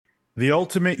The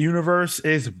Ultimate Universe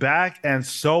is back, and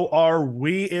so are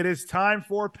we. It is time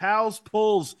for Pals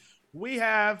Pulls. We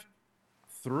have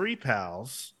three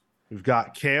pals. We've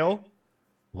got Kale,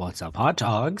 What's up, hot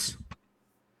dogs?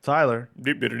 Tyler,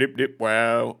 Dip, dip, dip, dip.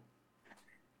 Wow.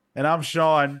 and I'm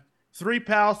Sean. Three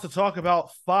pals to talk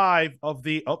about How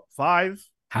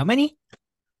many?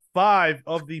 five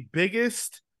of the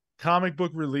biggest comic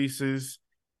book releases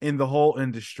in the whole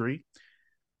industry.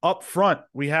 Up front,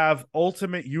 we have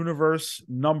Ultimate Universe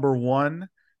 #1.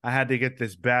 I had to get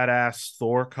this badass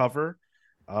Thor cover.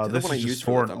 Is that the This one I is just used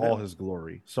for the Thor in all thumbnail? his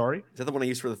glory. Sorry? Is that the one I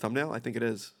used for the thumbnail? I think it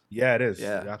is. Yeah, it is. It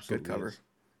Yeah, good absolutely cover. is.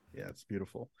 Yeah, it's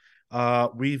beautiful.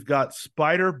 We've got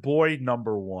Spider Boy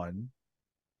 #1.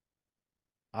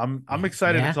 I'm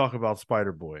excited to Yeah. talk about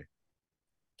Spider Boy.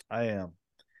 I am.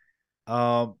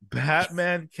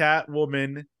 Batman,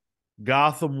 Catwoman,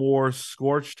 Gotham Wars,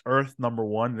 Scorched Earth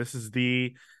 #1. This is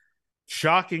the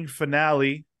shocking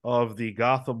finale of the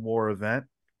Gotham War event.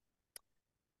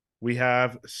 We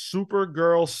have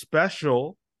Supergirl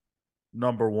Special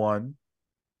 #1.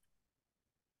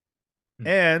 Hmm.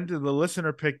 And the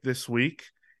listener pick this week,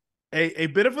 a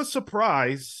bit of a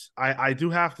surprise. I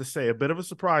do have to say, a bit of a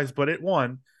surprise, but it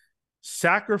won.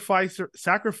 Sacrificers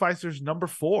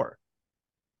 #4.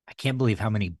 I can't believe how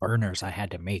many burners I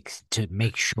had to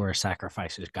make sure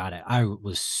sacrifices got it. I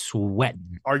was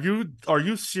sweating. Are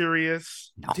you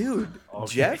serious? No, Dude, Okay.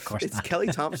 of Jeff, course it's not. Kelly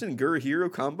Thompson, Hero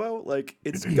combo. Like,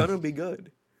 it's gonna be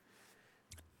good.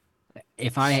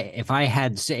 If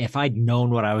I'd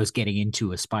known what I was getting into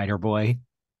with Spider Boy,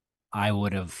 I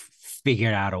would have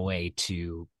figured out a way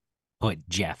to put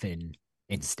Jeff in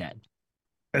instead.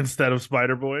 Instead of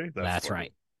Spider Boy? That's That's funny.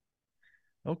 right.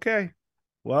 Okay.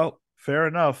 Well, fair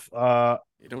enough.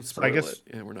 You don't So I spoil guess it.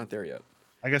 Yeah, we're not there yet.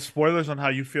 I guess spoilers on how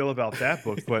you feel about that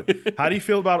book, but how do you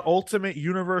feel about Ultimate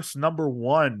Universe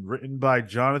 #1, written by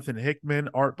Jonathan Hickman,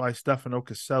 art by Stefano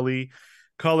Caselli,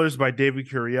 colors by David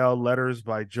Curiel, letters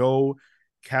by Joe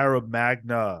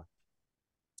Caramagna?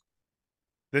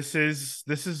 This is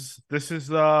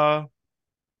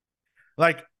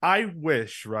like, I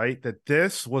wish, right, that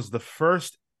this was the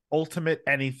first Ultimate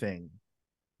anything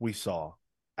we saw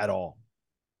at all.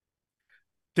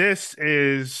 This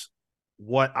is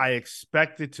what I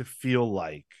expected to feel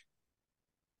like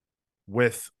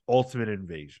with Ultimate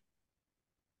Invasion.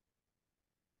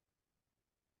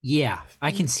 Yeah,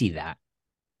 I can see that.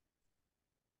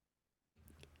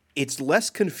 It's less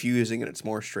confusing and it's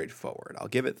more straightforward. I'll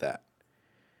give it that.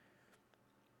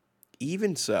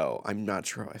 Even so, I'm not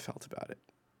sure how I felt about it.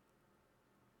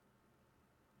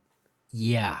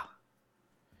 Yeah.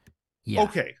 Yeah.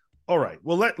 Okay. All right.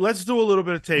 Well, let's do a little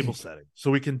bit of table setting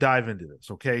so we can dive into this.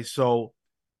 Okay. So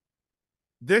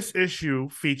this issue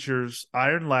features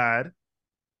Iron Lad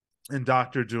and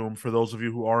Doctor Doom. For those of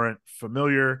you who aren't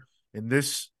familiar, in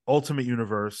this Ultimate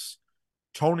Universe,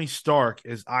 Tony Stark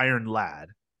is Iron Lad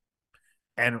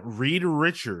and Reed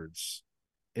Richards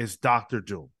is Doctor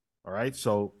Doom. All right.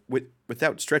 So,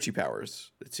 Without stretchy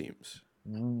powers, it seems.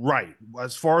 right.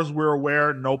 As far as we're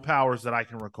aware, no powers that I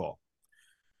can recall.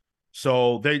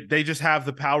 So they just have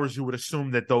the powers you would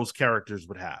assume that those characters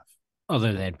would have.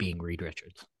 Other than being Reed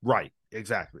Richards. Right,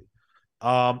 exactly.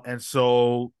 And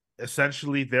so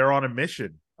essentially they're on a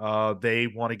mission. They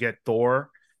want to get Thor.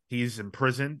 He's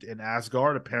imprisoned in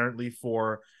Asgard, apparently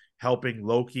for helping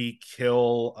Loki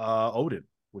kill Odin,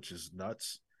 which is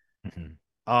nuts.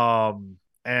 Mhm.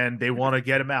 And they want to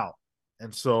get him out.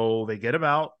 And so they get him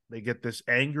out. They get this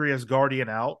angry Asgardian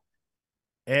out,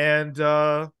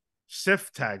 and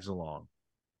Sif tags along.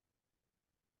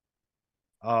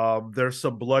 There's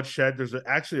some bloodshed. There's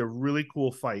actually a really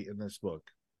cool fight in this book.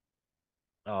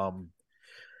 Um,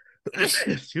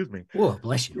 excuse me. Whoa,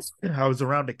 bless you. I was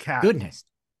around a cat. Goodness.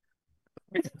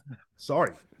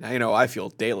 Sorry. Now you know I feel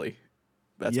daily.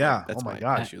 That's my Yeah. Oh that's my my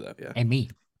god. issue though. Yeah. And me.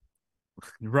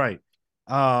 Right.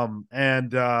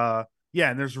 And yeah,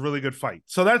 and there's a really good fight.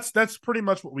 So that's pretty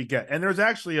much what we get. And there's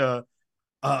actually a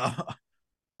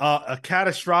a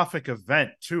catastrophic event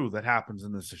too that happens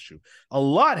in this issue. A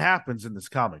lot happens in this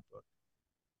comic book.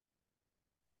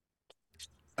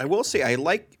 I will say I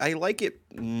like it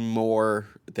more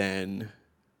than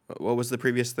what was the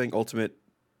previous thing? Ultimate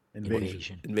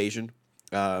Invasion. Invasion.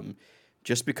 Um,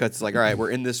 just because it's like, all right,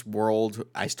 we're in this world.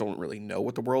 I still don't really know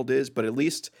what the world is, but at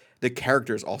least the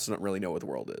characters also don't really know what the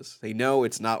world is. They know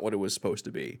it's not what it was supposed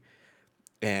to be,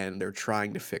 and they're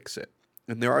trying to fix it.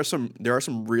 And there are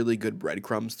some really good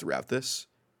breadcrumbs throughout this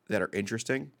that are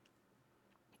interesting.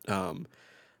 Um,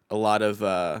 a lot of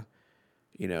I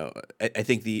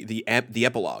think the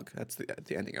epilogue, that's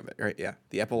the ending of it, right? Yeah,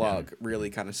 the Yeah. epilogue really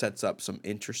kind of sets up some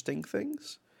interesting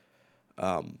things.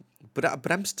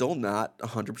 but I'm still not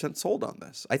 100% sold on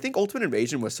this. I think Ultimate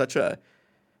Invasion was such a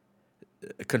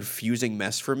confusing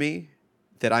mess for me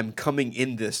that I'm coming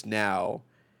in this now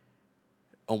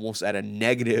almost at a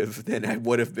negative than I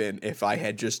would have been if I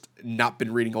had just not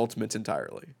been reading Ultimates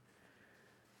entirely.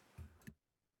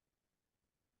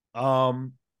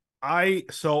 Um, I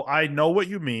know what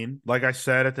you mean. Like I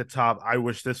said at the top, I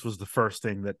wish this was the first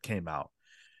thing that came out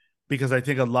because I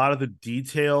think a lot of the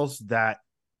details that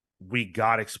we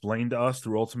got explained to us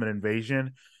through Ultimate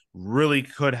Invasion really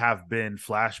could have been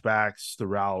flashbacks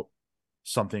throughout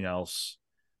something else.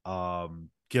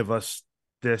 Give us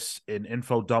this in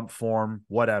info dump form,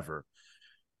 whatever.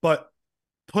 But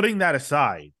putting that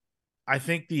aside, I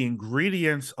think the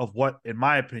ingredients of what, in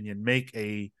my opinion, make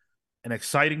an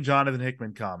exciting Jonathan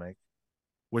Hickman comic,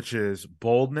 which is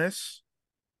boldness,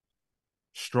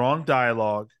 strong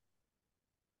dialogue,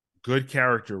 good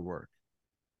character work,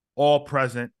 all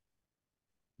present,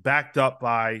 backed up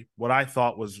by what I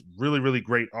thought was really, really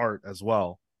great art as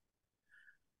well.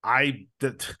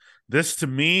 This to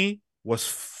me was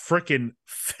freaking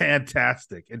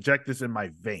fantastic. Inject this in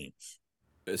my veins.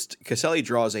 Caselli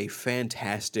draws a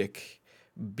fantastic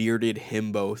bearded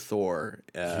himbo Thor.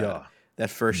 Yeah. That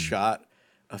first shot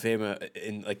of him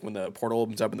in like when the portal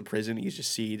opens up in the prison, you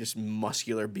just see this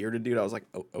muscular bearded dude. I was like,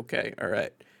 oh, okay, all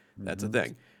right, that's a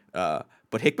thing.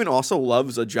 But Hickman also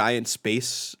loves a giant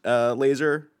space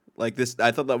laser like this.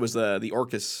 I thought that was the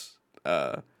Orcus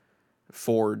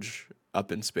forge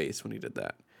up in space when he did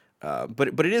that.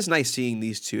 But it is nice seeing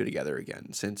these two together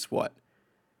again since what?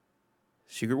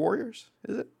 Secret Warriors,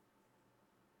 is it?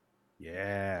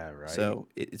 Yeah, right. So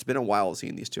it's been a while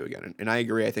seeing these two again. And I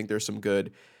agree. I think there's some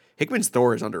good. Hickman's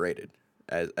Thor is underrated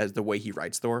as the way he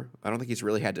writes Thor. I don't think he's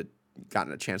really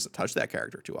gotten a chance to touch that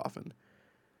character too often.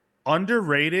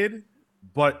 Underrated,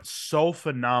 but so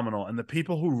phenomenal. And the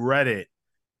people who read it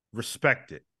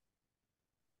respect it.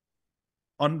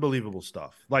 Unbelievable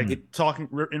stuff. Like talking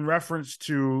in reference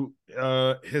to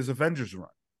his Avengers run.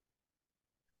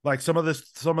 Like some of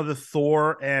the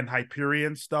Thor and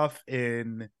Hyperion stuff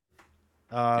in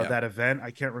that event,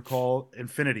 I can't recall.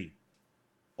 Infinity,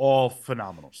 all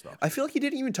phenomenal stuff. I feel like he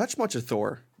didn't even touch much of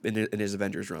Thor in his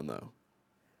Avengers run, though.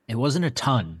 It wasn't a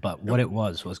ton, but what it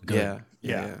was good.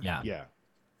 Yeah.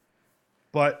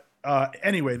 But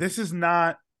anyway, this is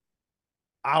not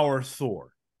our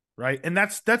Thor, right? And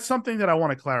that's something that I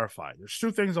want to clarify. There's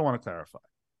two things I want to clarify.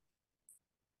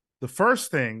 The first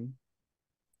thing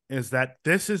is that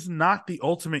this is not the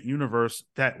Ultimate Universe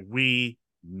that we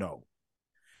know.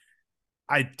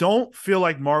 I don't feel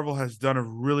like Marvel has done a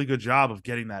really good job of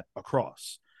getting that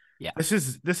across. Yeah.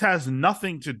 This has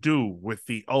nothing to do with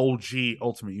the OG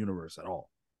Ultimate Universe at all.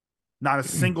 Not a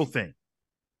single thing.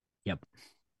 Yep.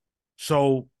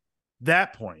 So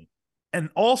that point, and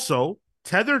also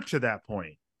tethered to that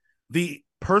point, the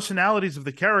personalities of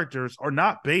the characters are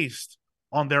not based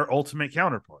on their ultimate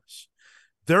counterparts.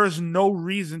 There is no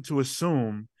reason to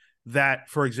assume that,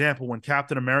 for example, when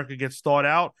Captain America gets thawed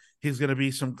out, he's going to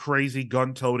be some crazy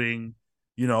gun-toting,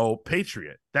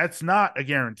 patriot. That's not a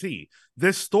guarantee.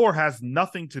 This Thor has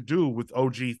nothing to do with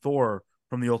OG Thor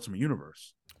from the Ultimate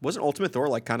Universe. Wasn't Ultimate Thor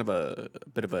like kind of a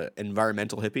bit of an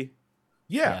environmental hippie?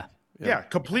 Yeah,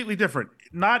 completely different.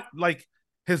 Not like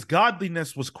his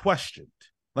godliness was questioned.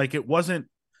 Like it wasn't.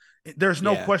 There's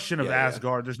no question of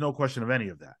Asgard. There's no question of any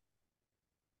of that.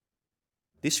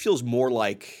 This feels more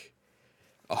like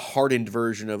a hardened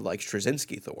version of like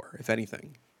Straczynski Thor, if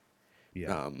anything.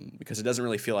 Yeah. Because it doesn't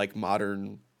really feel like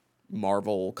modern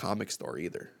Marvel comics Thor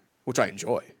either, which I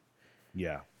enjoy.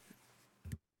 Yeah.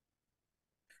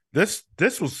 This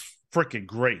was freaking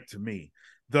great to me.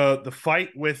 The fight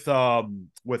with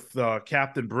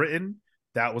Captain Britain,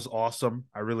 that was awesome.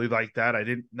 I really liked that. I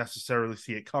didn't necessarily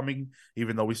see it coming,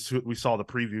 even though we saw the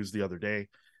previews the other day.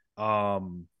 I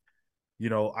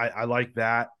like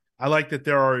that. I like that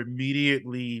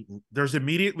there's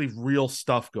immediately real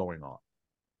stuff going on.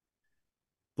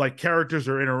 Like characters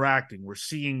are interacting. We're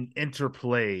seeing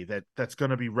interplay that's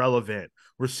going to be relevant.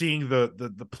 We're seeing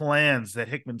the plans that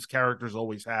Hickman's characters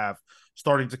always have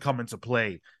starting to come into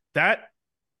play. That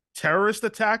terrorist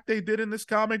attack they did in this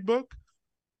comic book,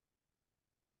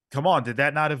 come on, did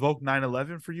that not evoke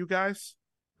 9/11 for you guys?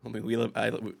 I mean, I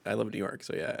live in New York,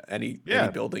 so any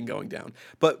building going down.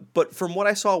 But from what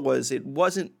I saw it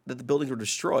wasn't that the buildings were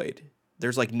destroyed.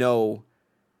 There's like no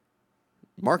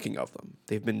marking of them.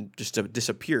 They've been just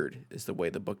disappeared is the way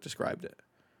the book described it.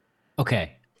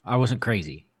 Okay, I wasn't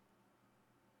crazy.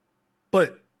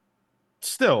 But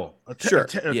still, a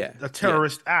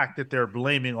terrorist act that they're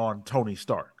blaming on Tony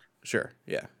Stark. Sure,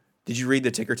 yeah. Did you read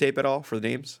the ticker tape at all for the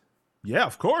names? Yeah,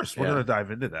 of course. We're going to dive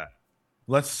into that.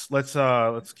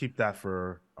 let's keep that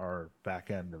for our back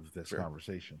end of this Sure.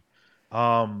 conversation.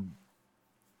 Um,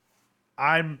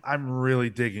 I'm really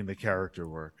digging the character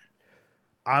work.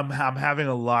 I'm having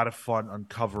a lot of fun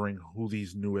uncovering who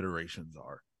these new iterations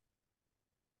are.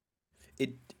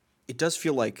 It it does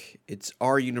feel like it's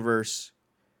our universe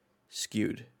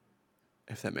skewed,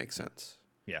 if that makes sense.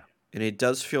 Yeah. And it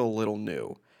does feel a little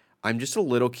new. I'm just a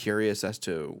little curious as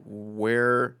to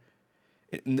where,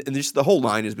 and just the whole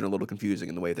line has been a little confusing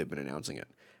in the way they've been announcing it.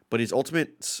 But is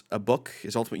Ultimate a book?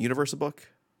 Is Ultimate Universe a book?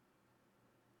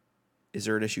 Is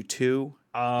there an issue two?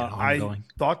 And I ongoing.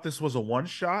 thought this was a one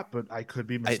shot, but I could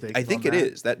be I mistaken on think it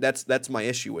that. is. That's my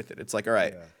issue with it. It's like, all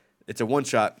right, Yeah. it's a one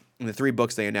shot. And the three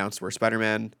books they announced were Spider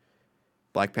Man,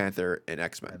 Black Panther, and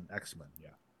X Men. And X-Men, yeah.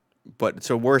 But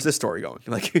so where's this story going?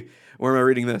 Like, where am I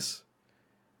reading this?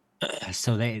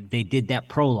 So they did that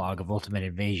prologue of Ultimate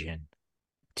Invasion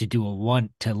to do a one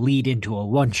to lead into a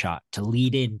one shot to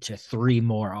lead into three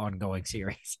more ongoing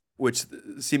series. Which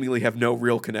seemingly have no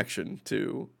real connection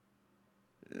to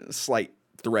slight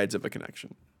threads of a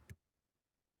connection.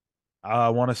 I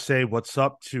want to say what's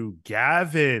up to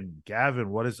Gavin. Gavin,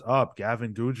 what is up?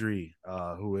 Gavin Goudry,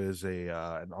 who is a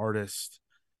an artist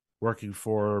working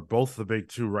for both the big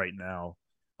two right now.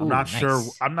 I'm Ooh, not sure.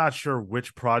 nice. I'm not sure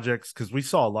which projects because we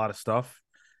saw a lot of stuff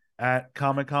at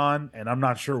Comic Con, and I'm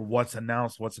not sure what's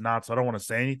announced, what's not. So I don't want to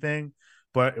say anything,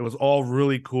 but it was all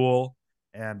really cool.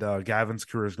 And Gavin's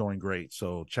career is going great.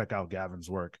 So check out Gavin's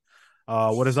work.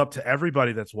 What is up to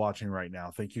everybody that's watching right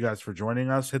now? Thank you guys for joining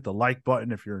us. Hit the like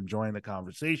button if you're enjoying the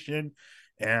conversation,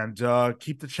 and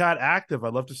keep the chat active.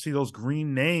 I'd love to see those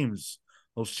green names,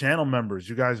 those channel members.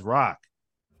 You guys rock.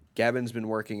 Gavin's been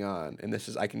working on, and this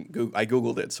is I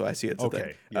googled it, so I see it's a thing.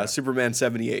 Okay, yeah, Superman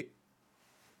 78.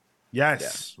 Yeah,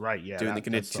 yes, right, yeah. doing the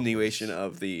That stuff continuation was,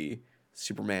 of the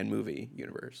Superman movie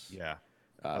universe yeah,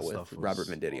 that with stuff Robert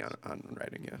was Venditti awesome. on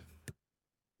writing. Yeah,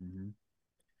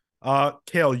 Mm-hmm.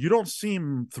 Kale, you don't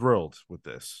seem thrilled with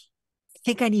this. I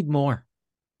think I need more.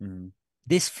 Mm-hmm.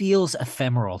 This feels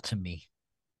ephemeral to me.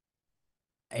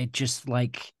 It just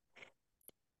like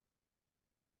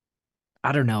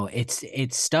I don't know. It's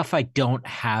stuff I don't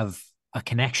have a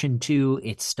connection to.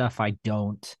 It's stuff I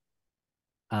don't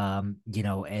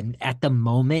and at the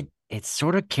moment it's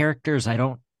sort of characters I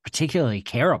don't particularly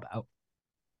care about.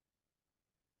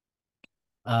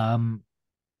 Um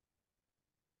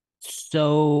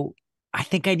so I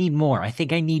think I need more. I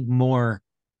think I need more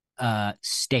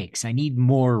stakes. I need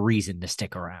more reason to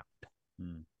stick around.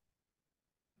 Mm.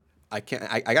 I can't.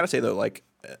 I gotta say though, like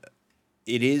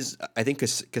it is. I think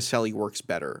Caselli works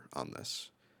better on this.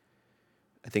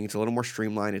 I think it's a little more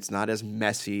streamlined. It's not as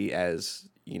messy as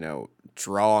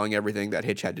drawing everything that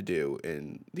Hitch had to do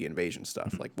in the invasion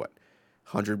stuff. Like what,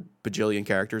 100 bajillion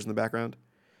characters in the background.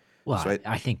 Well, So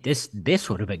I think this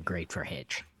would have been great for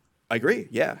Hitch. I agree.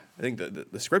 Yeah, I think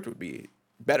the script would be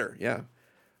better. Yeah,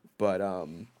 but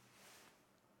man,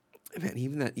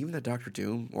 even that Doctor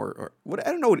Doom or what,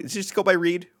 I don't know. What does he just go by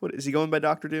Reed? What is he going by,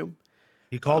 Doctor Doom?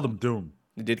 He called him Doom.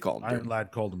 He did call him Iron Doom.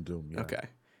 Lad called him Doom. Yeah. Okay,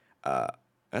 uh,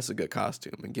 that's a good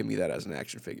costume, and give me that as an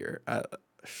action figure.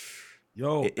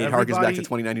 Yo, It harkens back to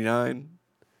 2099.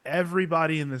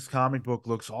 everybody in this comic book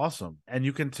looks awesome, and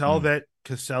you can tell Mm. that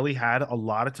Caselli had a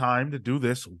lot of time to do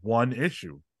this one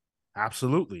issue.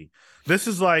 Absolutely, this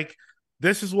is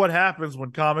what happens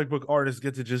when comic book artists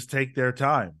get to just take their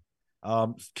time.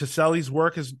 Caselli's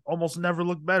work has almost never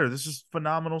looked better. This is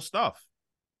phenomenal stuff.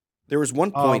 There was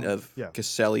one point of Yeah,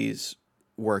 Caselli's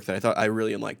work that I thought I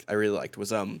really liked. I really liked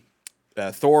was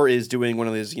Thor is doing one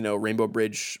of these Rainbow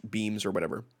Bridge beams or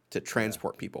whatever to yeah,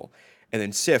 transport people, and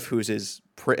then Sif, who's his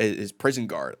prison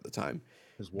guard at the time,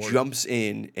 his warden. jumps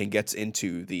in and gets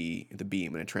into the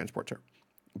beam and it transports her.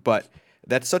 But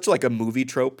that's such like a movie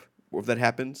trope if that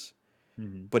happens.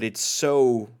 Mm-hmm. But it's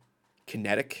so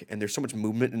kinetic and there's so much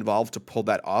movement involved to pull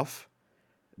that off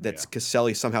Yeah. that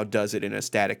Caselli somehow does it in a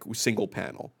static single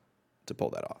panel to pull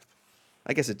that off.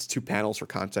 I guess it's two panels for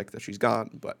context that she's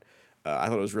gone, but I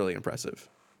thought it was really impressive.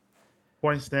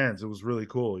 Point stands. It was really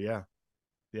cool. Yeah.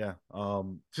 Yeah.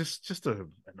 Just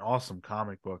an awesome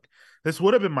comic book. This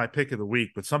would have been my pick of the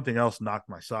week, but something else knocked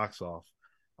my socks off.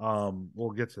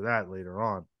 We'll get to that later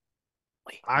on.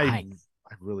 Wait, I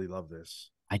I really love this.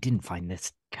 I didn't find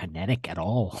this kinetic at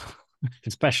all.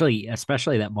 especially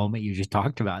that moment you just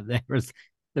talked about.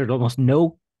 There's almost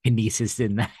no kinesis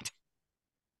in that.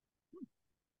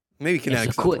 Maybe It's a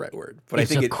kinetic's not cool the right word, but I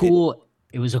it's think a it cool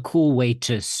it was a cool way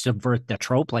to subvert the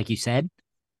trope, like you said,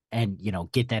 and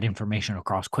get that information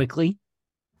across quickly.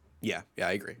 yeah,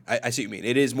 I agree. I see what you mean.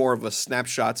 It is more of a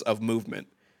snapshots of movement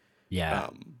Yeah.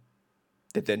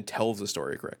 that then tells the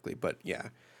story correctly. But yeah,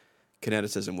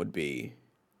 kineticism would be.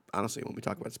 Honestly, when we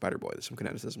talk about Spider-Boy, there's some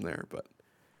kineticism there, but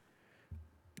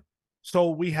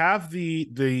So we have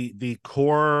the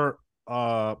core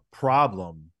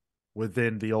problem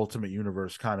within the Ultimate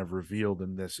Universe kind of revealed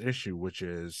in this issue, which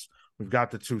is we've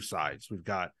got the two sides. We've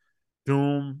got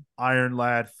Doom, Iron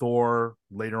Lad, Thor,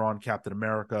 later on Captain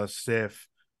America, Sif,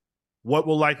 what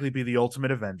will likely be the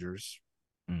Ultimate Avengers.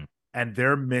 Mm. And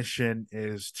their mission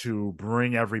is to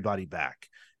bring everybody back,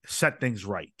 set things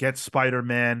right, get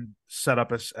Spider-Man set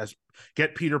up as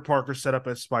get Peter Parker set up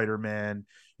as Spider-Man,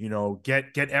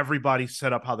 get everybody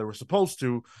set up how they were supposed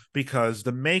to, because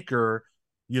the maker,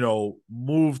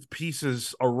 moved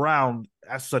pieces around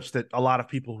as such that a lot of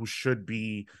people who should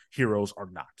be heroes are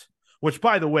not. Which,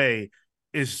 by the way,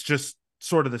 is just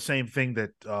sort of the same thing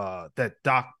that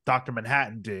Dr.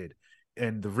 Manhattan did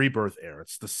in the Rebirth era.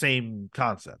 It's the same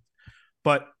concept.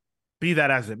 But be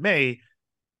that as it may,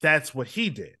 that's what he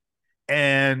did.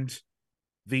 And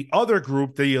the other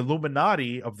group, the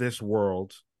Illuminati of this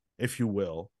world, if you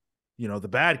will, the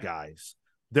bad guys,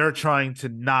 they're trying to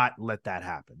not let that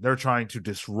happen. They're trying to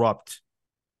disrupt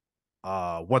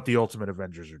what the Ultimate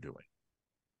Avengers are doing.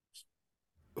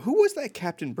 who was that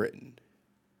Captain Britain?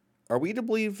 Are we to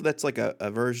believe that's like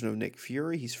a version of Nick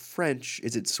Fury? He's French.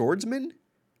 Is it Swordsman?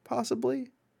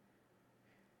 Possibly.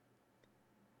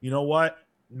 You know what?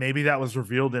 Maybe that was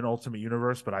revealed in Ultimate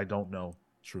Universe, but I don't know,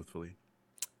 truthfully.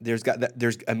 There's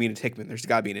Amina Tickman. There's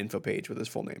got to be an info page with his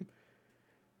full name.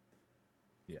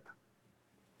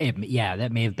 Yeah,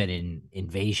 that may have been in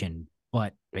Invasion,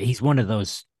 but he's one of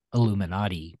those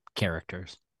Illuminati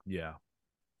characters. Yeah.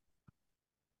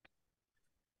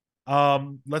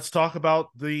 Let's talk about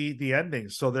the ending.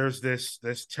 So there's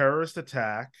this terrorist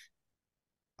attack.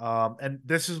 And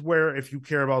this is where, if you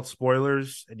care about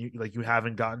spoilers and you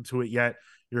haven't gotten to it yet,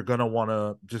 you're gonna want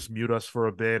to just mute us for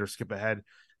a bit or skip ahead,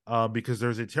 because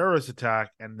there's a terrorist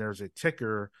attack and there's a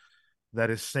ticker that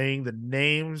is saying the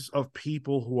names of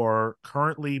people who are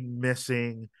currently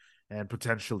missing and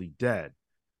potentially dead.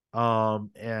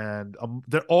 And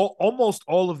they're almost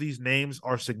all of these names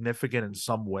are significant in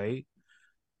some way.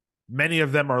 Many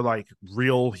of them are like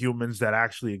real humans that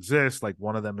actually exist. Like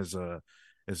one of them is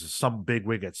some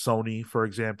bigwig at Sony, for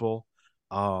example.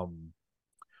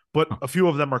 But a few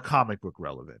of them are comic book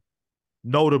relevant.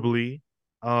 Notably,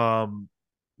 Norman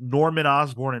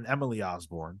Osborn and Emily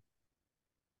Osborn,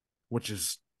 which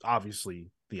is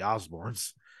obviously the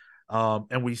Osborns.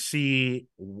 And we see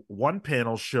one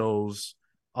panel shows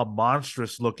a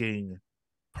monstrous looking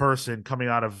person coming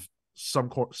out of some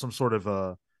sort of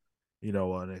a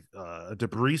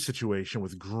debris situation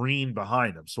with green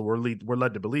behind him. So we're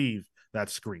led to believe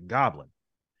that's Green Goblin.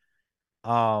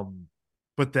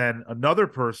 But then another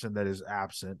person that is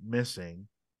absent, missing,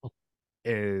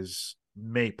 is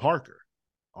May Parker,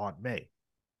 Aunt May.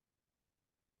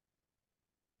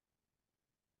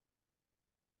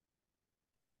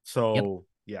 So,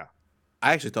 yeah.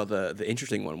 I actually thought the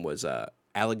interesting one was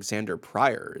Alexander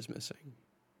Pryor is missing.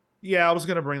 Yeah, I was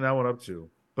going to bring that one up too.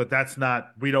 But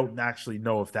we don't actually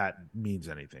know if that means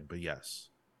anything, but yes.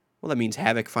 Well, that means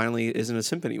Havoc finally isn't a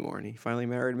simp anymore, and he finally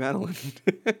married Madeline.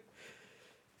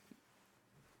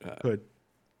 Good.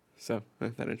 So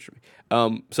that interests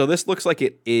me. So this looks like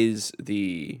it is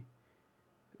the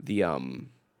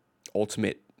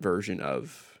ultimate version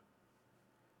of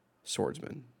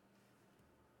Swordsman.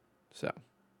 So,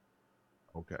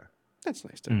 okay, that's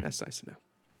nice to know.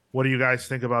 What do you guys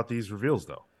think about these reveals,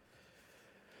 though?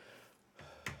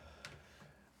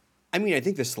 I mean, I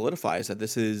think this solidifies that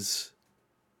this is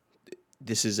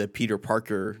a Peter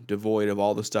Parker devoid of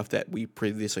all the stuff that we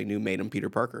previously knew made him Peter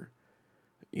Parker.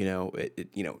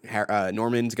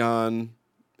 Norman's gone,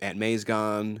 Aunt May's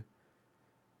gone,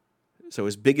 so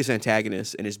his biggest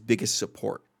antagonist and his biggest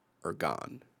support are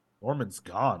gone. Norman's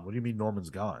gone. What do you mean Norman's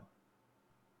gone?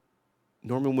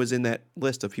 Norman was in that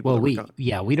list of people that were gone.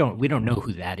 We don't know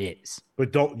who that is.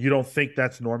 But you don't think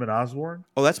that's Norman Osborn?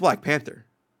 Oh, that's Black Panther.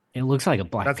 It looks like a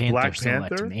Black Panther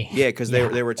silhouette to me. Yeah, because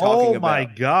they were talking about. Oh my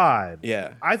god!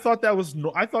 Yeah, I thought that was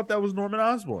Norman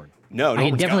Osborn. No, I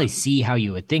can definitely see how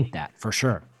you would think that for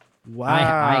sure.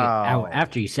 Wow!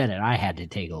 After you said it, I had to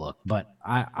take a look, but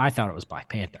I thought it was Black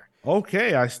Panther.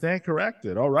 Okay, I stand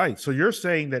corrected. All right, so you're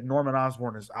saying that Norman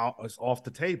Osborn is off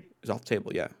the table? Is off the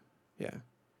table? Yeah.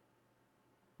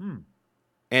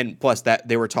 And plus that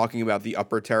they were talking about the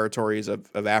upper territories of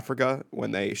Africa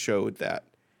when they showed that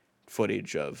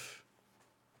footage of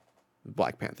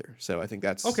Black Panther. So I think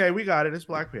that's okay. We got it. It's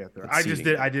Black Panther. I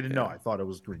didn't know. I thought it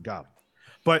was Green Goblin.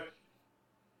 But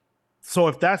so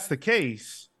if that's the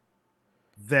case,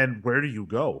 then where do you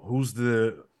go? Who's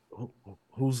the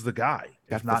guy?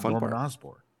 That's if not the fun Norman part.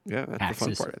 Osborn? Yeah, that's the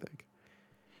fun part, I think.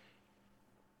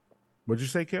 What'd you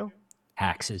say, Kale?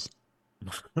 Taxes.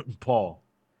 Paul.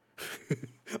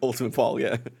 Ultimate Paul,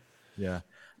 yeah. Yeah.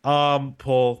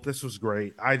 Paul, this was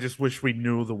great. I just wish we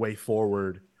knew the way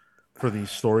forward for these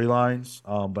storylines.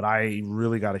 But I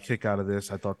really got a kick out of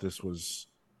this. I thought this was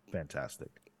fantastic.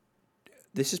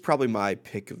 This is probably my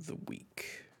pick of the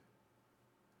week.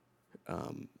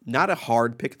 Not a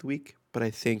hard pick of the week, but I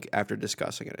think after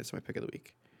discussing it, it's my pick of the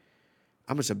week.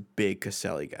 I'm just a big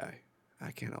Caselli guy.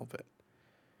 I can't help it.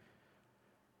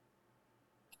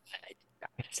 I'm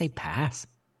gonna say pass.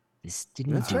 This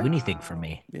didn't That's do fair. anything for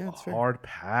me. Yeah, A that's fair. hard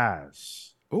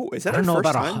pass. Oh, is I that don't our know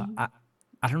first about time?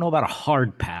 I don't know about a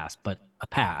hard pass, but a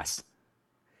pass.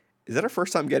 Is that our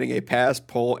first time getting a pass,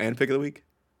 poll, and pick of the week?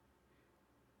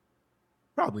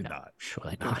 Probably No, not.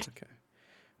 surely No, not. okay.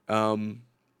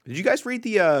 Did you guys read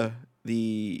the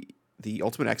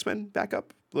Ultimate X-Men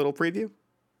backup little preview?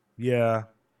 Yeah.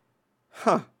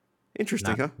 Huh.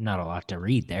 Interesting, huh? Not a lot to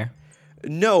read there.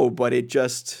 No, but it's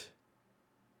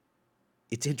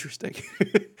interesting.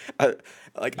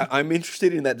 I'm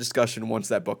interested in that discussion once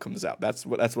that book comes out. That's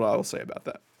what I will say about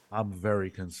that. I'm very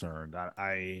concerned.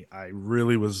 I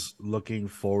really was looking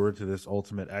forward to this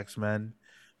Ultimate X-Men,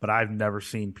 but I've never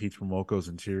seen Peach Momoko's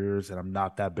interiors, and I'm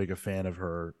not that big a fan of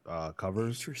her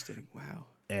covers. Interesting. Wow.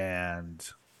 And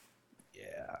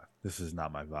yeah, this is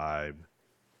not my vibe.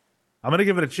 I'm gonna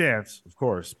give it a chance, of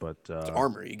course, but It's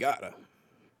armor. You gotta.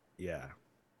 yeah,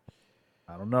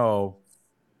 I don't know.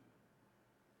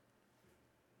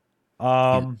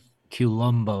 Um,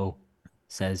 Columbo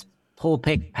says, pull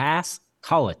pick pass,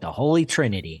 call it the Holy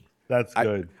Trinity. that's I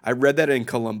good. I read that in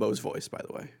Columbo's voice, by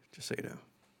the way, just so you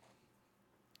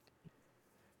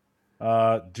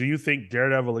know. Do you think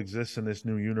Daredevil exists in this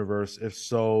new universe? If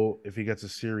so, if he gets a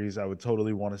series, I would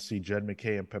totally want to see Jed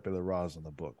McKay and Pepe Larraz in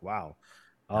the book. Wow.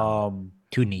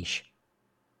 Too niche.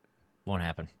 Won't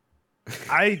happen.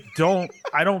 I don't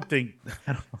think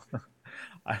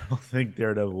I don't think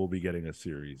Daredevil will be getting a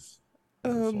series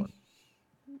in this one.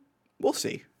 We'll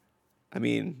see. I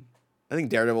mean, I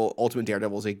think Ultimate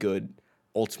Daredevil is a good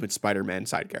Ultimate Spider-Man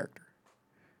side character.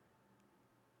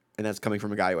 And that's coming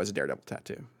from a guy who has a Daredevil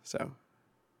tattoo. So,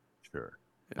 Sure.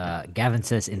 Gavin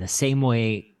says, in the same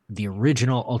way the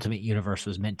original Ultimate Universe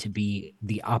was meant to be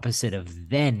the opposite of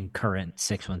then current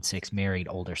 616 married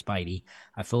older Spidey,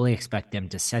 I fully expect them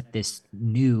to set this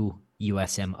new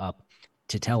USM up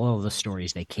to tell all the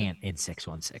stories they can't in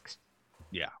 616.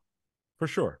 Yeah. For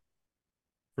sure.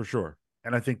 For sure.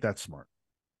 And I think that's smart.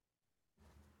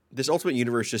 this Ultimate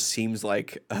Universe just seems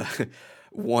like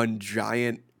one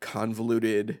giant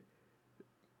convoluted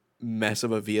mess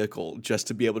of a vehicle just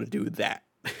to be able to do that.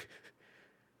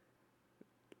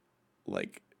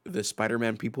 Like the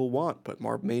Spider-Man people want, but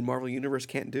main Marvel Universe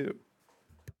can't do.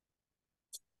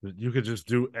 You could just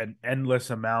do an endless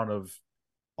amount of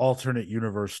alternate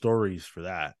universe stories for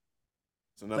that.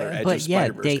 It's another Edge but of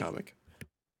Spider-Verse comic.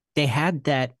 They had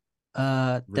that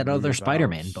that Renew other Your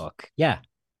Spider-Man Vows. book. Yeah.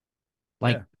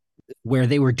 Like Yeah. where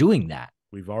they were doing that.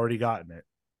 We've already gotten it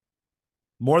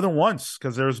more than once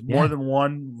because there's more than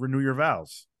one Renew Your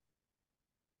Vows.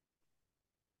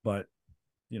 But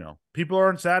you know, people are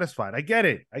unsatisfied. I get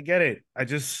it. I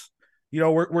just, you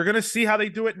know, we're gonna see how they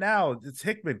do it now. It's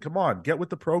Hickman. Come on, get with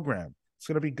the program. It's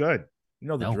gonna be good. You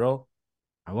know the drill.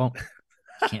 I won't.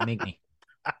 Can't make me.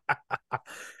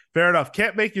 Fair enough.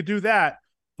 Can't make you do that,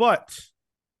 but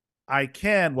I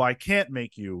can. Well, I can't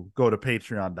make you go to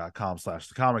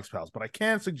patreon.com/thecomicspals, but I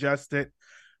can suggest it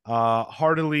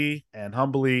heartily and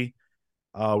humbly.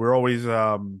 We're always,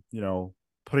 you know,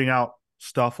 putting out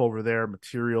stuff over there,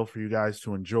 material for you guys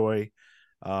to enjoy.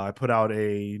 I put out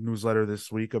a newsletter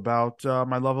this week about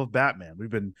my love of Batman. We've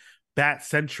been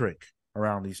bat-centric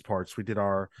around these parts. We did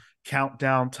our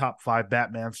countdown top 5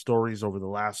 Batman stories over the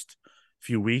last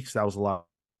few weeks. That was a lot.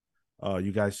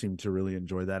 You guys seem to really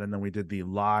enjoy that. And then we did the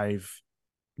live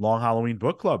Long Halloween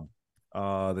book club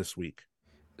this week.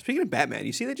 Speaking of Batman,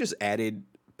 you see they just added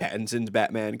Pattinson's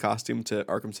Batman costume to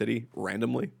Arkham City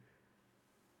randomly?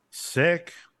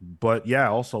 Sick, but yeah,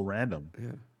 also random.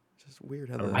 Yeah. Just weird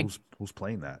how I don't know who's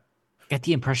playing that. Get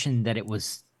the impression that it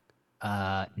was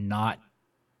not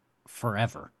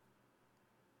forever.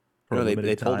 No, they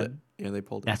pulled it. Yeah, they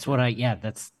pulled it. That's what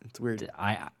that's it's weird.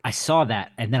 I saw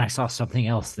that, and then I saw something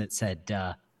else that said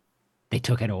they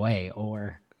took it away,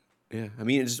 or yeah. I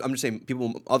mean, I'm just saying,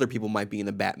 other people might be in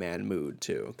the Batman mood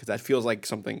too, because that feels like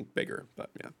something bigger. But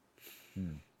yeah.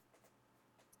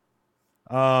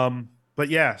 But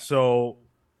yeah, so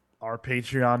our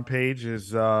Patreon page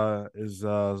is a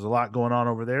lot going on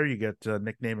over there. You get a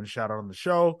nickname and shout out on the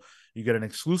show. You get an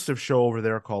exclusive show over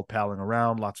there called Palling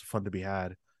Around. Lots of fun to be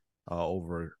had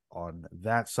over on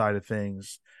that side of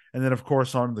things. And then, of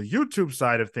course, on the YouTube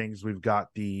side of things, we've got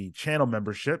the channel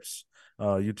memberships,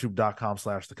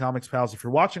 youtube.com/the comics pals. If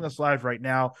you're watching us live right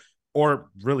now, or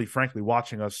really frankly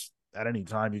watching us at any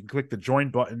time, you can click the join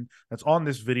button that's on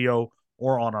this video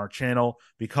or on our channel.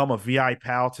 Become a VI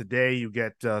pal today. You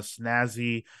get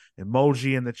snazzy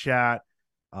emoji in the chat,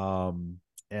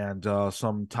 and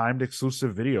some timed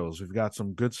exclusive videos. We've got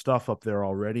some good stuff up there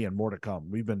already, and more to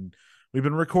come. We've been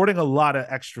recording a lot of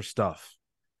extra stuff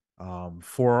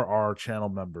for our channel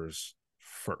members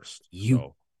first.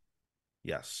 So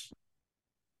yes,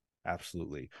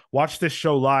 absolutely. Watch this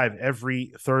show live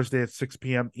every Thursday at 6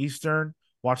 p.m. Eastern.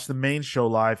 Watch the main show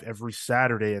live every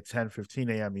Saturday at 10:15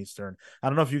 a.m. Eastern. I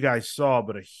don't know if you guys saw,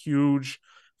 but a huge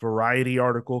Variety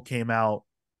article came out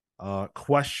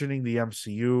questioning the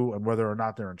MCU and whether or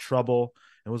not they're in trouble.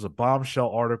 It was a bombshell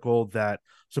article that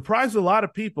surprised a lot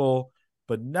of people,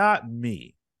 but not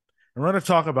me. And we're going to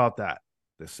talk about that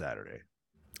this Saturday.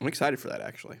 I'm excited for that,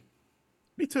 actually.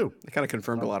 Me too. It kind of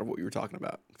confirmed a lot of what we were talking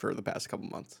about for the past couple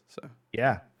months. So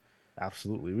yeah,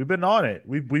 absolutely. We've been on it.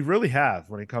 We really have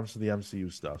when it comes to the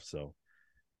MCU stuff. So,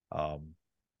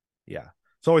 yeah,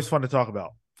 it's always fun to talk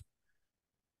about.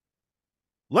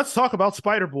 Let's talk about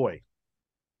Spider-Boy,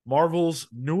 Marvel's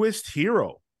newest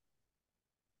hero.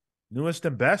 Newest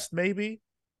and best, maybe?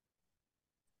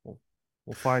 We'll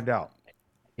find out.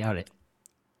 Doubt it.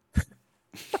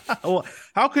 Well,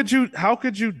 how could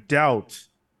you doubt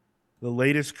the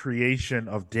latest creation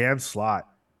of Dan Slott?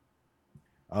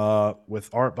 With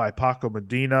art by Paco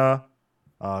Medina,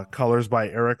 colors by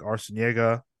Eric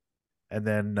Arciniega, and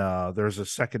then there's a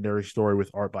secondary story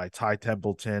with art by Ty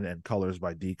Templeton and colors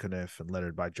by D. Cuniff and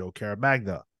lettered by Joe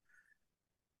Caramagna.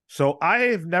 So I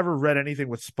have never read anything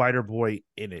with Spider-Boy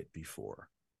in it before.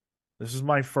 This is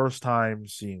my first time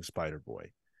seeing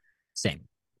Spider-Boy. Same.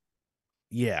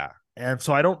 Yeah. And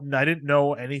so I didn't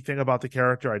know anything about the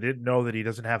character. I didn't know that he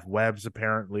doesn't have webs,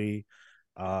 apparently.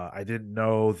 I didn't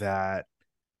know that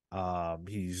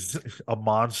he's a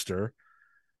monster.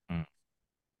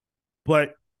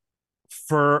 But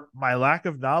for my lack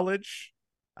of knowledge,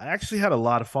 I actually had a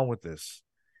lot of fun with this.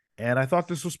 And I thought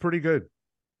this was pretty good.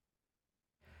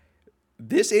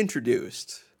 this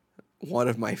introduced one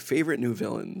of my favorite new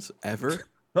villains ever.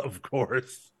 Of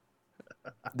course.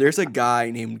 There's a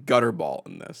guy named Gutterball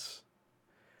in this,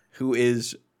 who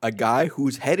is a guy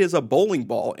whose head is a bowling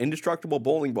ball, indestructible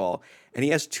bowling ball, and he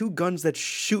has two guns that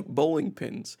shoot bowling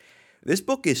pins. This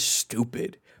book is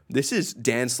stupid. This is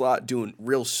Dan Slott doing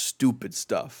real stupid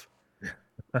stuff.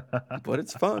 But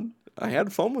it's fun. I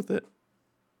had fun with it.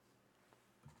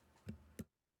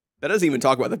 That doesn't even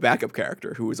talk about the backup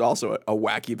character, who is also a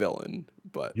wacky villain.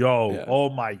 But yeah. Oh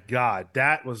my God,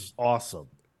 that was awesome.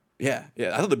 Yeah.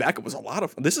 I thought the backup was a lot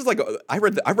of fun. This is like I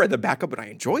read the backup and I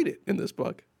enjoyed it in this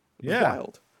book. It was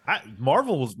wild.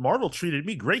 Marvel treated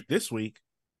me great this week.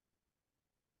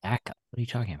 Backup? What are you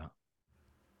talking about?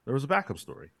 There was a backup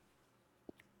story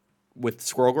With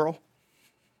Squirrel Girl?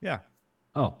 Yeah.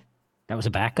 Oh, that was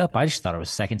a backup? I just thought it was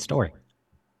a second story.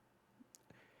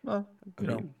 Well, I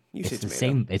mean, you It's say the tomato.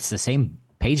 same. It's the same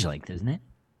page length, isn't it?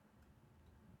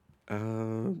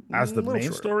 as the little main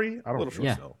shorter. story, I don't Little think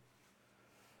shorter. so.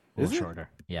 A Is little it? shorter.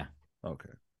 Yeah. Okay.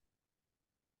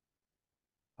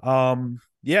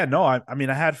 Yeah, no, I mean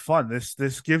I had fun.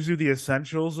 This gives you the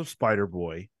essentials of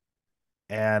Spider-Boy,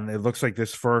 and it looks like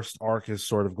this first arc is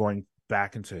sort of going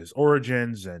back into his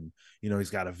origins, and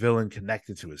he's got a villain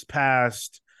connected to his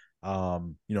past.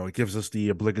 It gives us the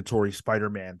obligatory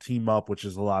Spider-Man team up, which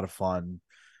is a lot of fun.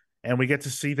 And we get to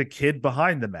see the kid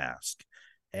behind the mask.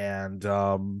 And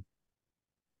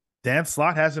Dan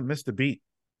Slott hasn't missed a beat.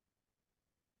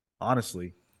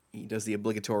 Honestly. He does the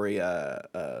obligatory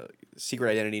secret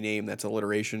identity name. That's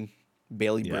alliteration.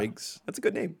 Bailey Yeah. Briggs. That's a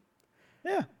good name.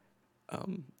 Yeah.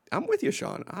 I'm with you,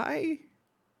 Sean. I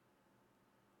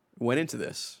went into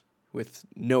this with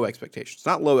no expectations.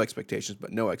 Not low expectations,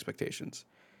 but no expectations.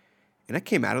 And I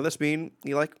came out of this being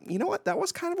like, you know what? That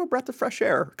was kind of a breath of fresh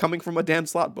air coming from a Dan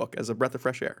Slott book as a breath of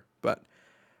fresh air. But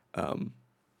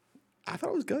I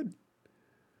thought it was good.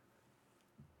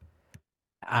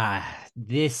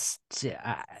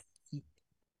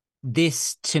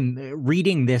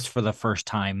 Reading this for the first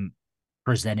time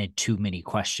presented too many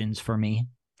questions for me.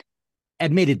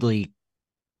 Admittedly,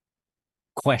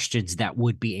 questions that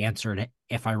would be answered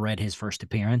if I read his first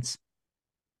appearance.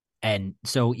 And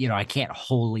so, I can't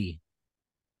wholly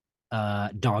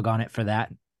dog on it for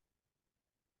that.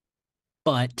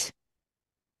 But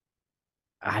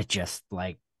I just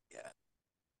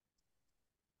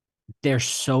there's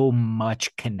so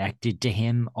much connected to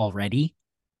him already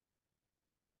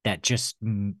that just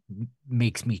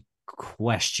makes me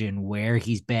question where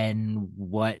he's been,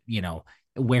 what,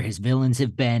 where his villains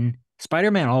have been.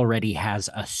 Spider-Man already has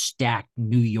a stacked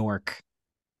New York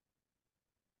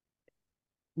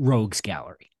rogues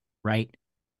gallery, right?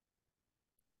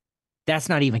 That's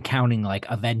not even counting like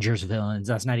Avengers villains.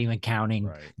 That's not even counting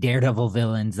Right. Daredevil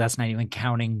villains. That's not even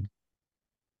counting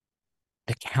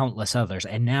the countless others.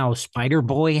 And now Spider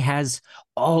Boy has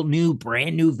all new,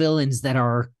 brand new villains that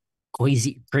are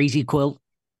crazy quilt.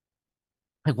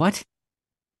 Like what?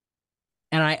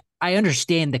 And I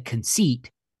understand the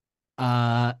conceit,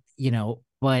 but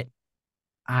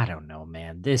I don't know,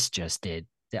 man. This just did.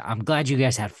 I'm glad you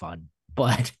guys had fun,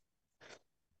 but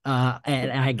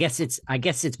and I guess it's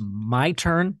my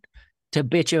turn to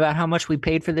bitch about how much we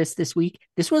paid for this week.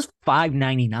 This was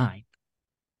 $5.99.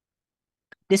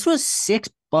 This was $6.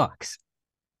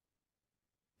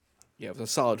 Yeah, it was a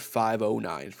solid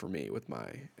 509 for me with my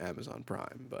Amazon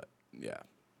Prime, but yeah.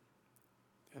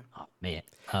 Oh man,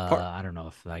 Part I don't know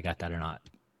if I got that or not.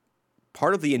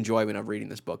 part of the enjoyment of reading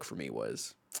this book for me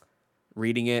was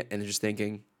reading it and just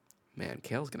thinking, man,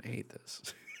 Kale's gonna hate this.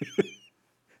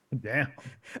 Damn.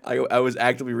 I was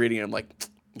actively reading it. I'm like,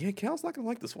 yeah, Kale's not gonna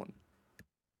like this one.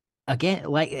 Again,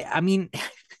 like I mean,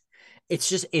 it's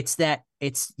that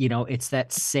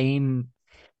same.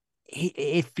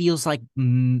 It feels like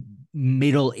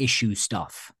middle issue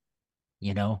stuff,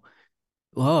 you know.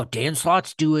 Oh, Dan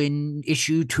Slott's doing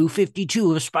issue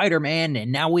 252 of Spider-Man,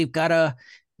 and now we've got to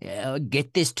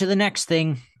get this to the next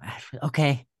thing.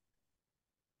 Okay.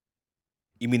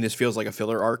 You mean this feels like a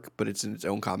filler arc, but it's in its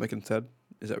own comic instead?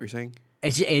 Is that what you're saying?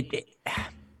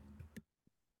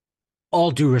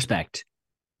 All due respect,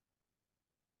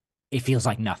 it feels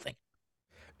like nothing.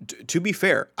 To be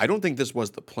fair, I don't think this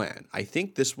was the plan. I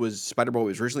think this was Spider-Boy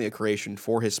was originally a creation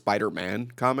for his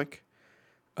Spider-Man comic,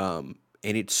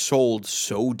 and it sold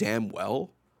so damn well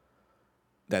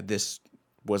that this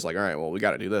was like, all right, well, we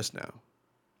got to do this now.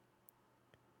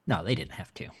 No, they didn't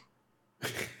have to.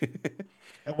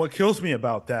 And what kills me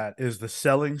about that is the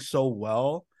selling so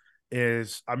well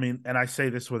is, I mean, and I say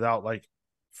this without like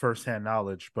firsthand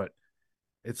knowledge, but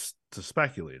it's to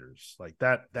speculators. Like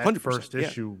that 100%, first yeah.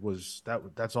 issue was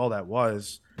that's all that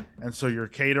was. And so you're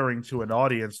catering to an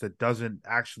audience that doesn't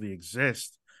actually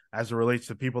exist as it relates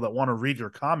to people that want to read your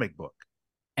comic book.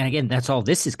 And again, that's all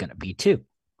this is going to be too.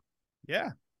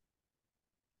 Yeah.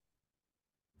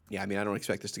 Yeah, I mean, I don't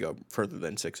expect this to go further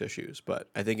than 6 issues, but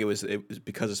I think it was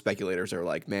because of speculators. They were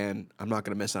like, man, I'm not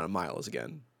going to miss out on Miles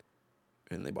again,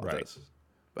 and they bought Right. this.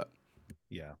 But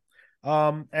Yeah.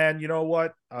 And you know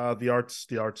what? The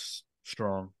art's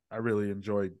strong. I really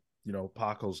enjoyed,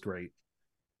 Paco's great.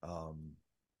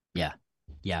 Yeah.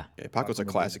 Yeah. yeah, Paco's a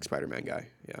Paco classic Medina. Spider-Man guy.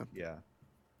 Yeah, Yeah.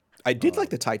 I did like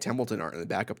Um, the Ty Templeton art in the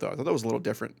backup though. I thought that was a little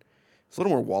different. It's a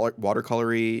little more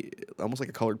watercolory, almost like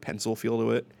a colored pencil feel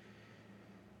to it.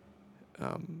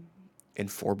 And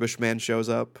Forbush Man shows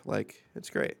up. Like,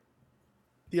 it's great.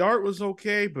 the art was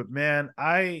okay, but man,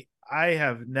 I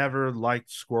have never liked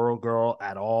Squirrel Girl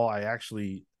at all. I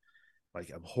actually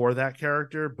like abhor that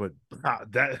character, but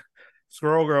that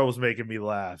Squirrel Girl was making me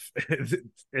laugh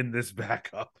in this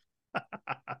backup.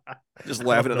 Just I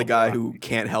laughing don't at the know guy why. who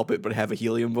can't help it but have a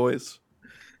helium voice.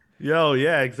 Yo,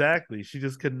 yeah, exactly. She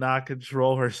just could not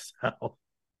control herself.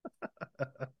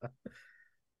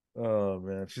 Oh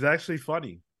man, she's actually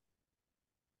funny,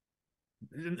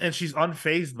 and she's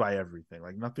unfazed by everything.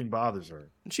 Like nothing bothers her.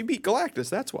 And she beat Galactus,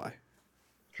 that's why.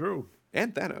 True.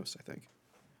 And Thanos, I think.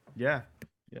 Yeah,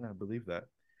 yeah, I believe that.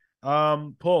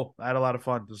 Paul, I had a lot of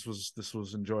fun. This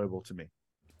was enjoyable to me.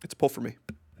 It's a pull for me.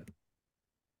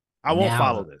 I won't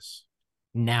follow this.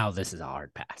 Now this is a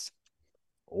hard pass.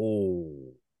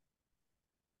 Oh,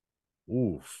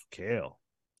 oof, Kale.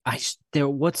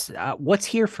 What's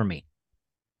here for me?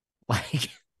 Like,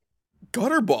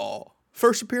 Gutterball.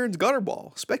 First appearance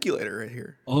Gutterball. Speculator right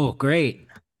here. oh, great.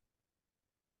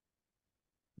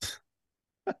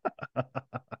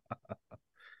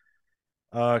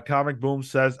 Comic Boom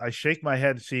says, I shake my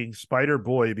head seeing Spider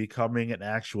Boy becoming an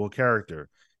actual character.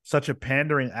 Such a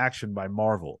pandering action by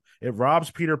Marvel. It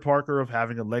robs Peter Parker of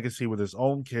having a legacy with his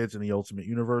own kids in the Ultimate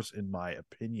Universe, in my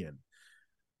opinion.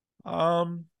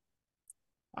 Um,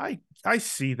 I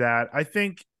see that. I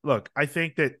think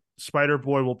that Spider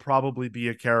Boy will probably be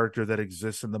a character that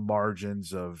exists in the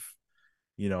margins of,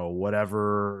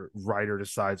 whatever writer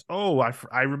decides. Oh,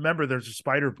 I remember there's a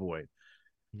Spider Boy,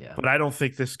 Yeah. but I don't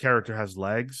think this character has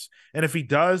legs. And if he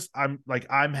does, I'm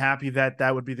happy that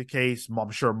that would be the case. I'm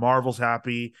sure Marvel's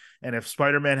happy, and if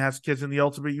Spider-Man has kids in the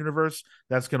Ultimate Universe,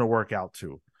 that's going to work out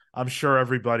too. I'm sure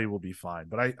everybody will be fine.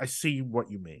 But I see what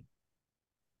you mean.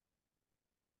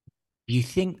 Do you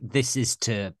think this is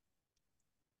to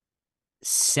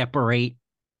separate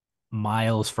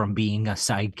Miles from being a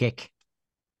sidekick?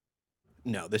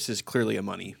 No, this is clearly a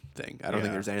money thing. I don't think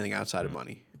Yeah, there's anything outside of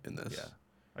money in yeah. this.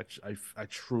 I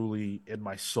truly, in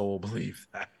my soul, believe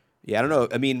that. Yeah, I don't know.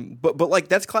 I mean, but like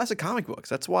that's classic comic books.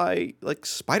 That's why like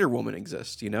Spider Woman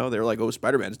exists. You know, they're like, oh,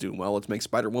 Spider Man's doing well. Let's make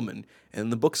Spider Woman,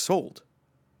 and the book's sold.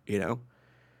 You know.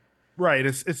 Right.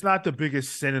 It's not the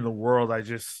biggest sin in the world. I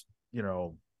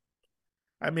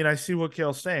mean, I see what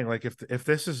Kale's saying. Like, if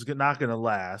this is not going to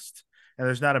last, and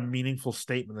there's not a meaningful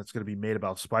statement that's going to be made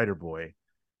about Spider Boy,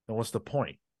 then what's the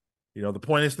point? The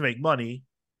point is to make money,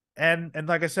 and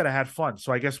like I said, I had fun.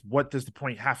 So I guess what does the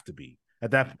point have to be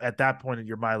at that point?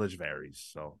 Your mileage varies.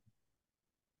 So,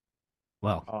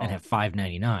 Well, and at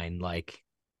 $5.99, like,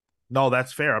 no,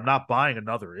 that's fair. I'm not buying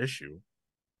another issue.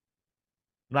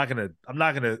 I'm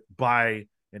not gonna buy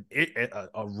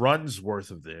a run's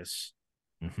worth of this.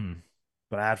 mhm.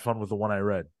 But I had fun with the one I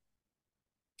read.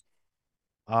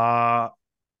 Uh,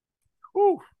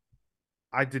 whew,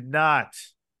 I did not,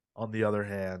 on the other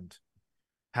hand,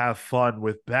 have fun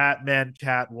with Batman,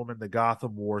 Catwoman, the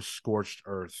Gotham War, Scorched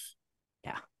Earth.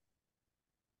 Yeah.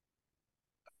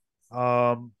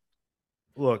 Um,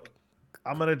 Look,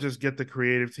 I'm gonna just get the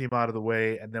creative team out of the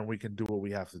way, and then we can do what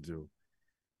we have to do.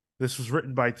 This was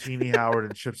written by Teenie Howard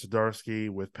and Chip Zdarsky,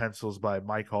 with pencils by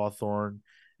Mike Hawthorne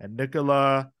and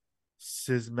Nicola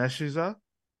Cismeshiza.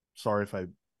 Sorry if I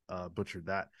butchered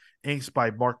that. Inks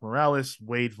by Mark Morales,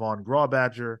 Wade Vaughn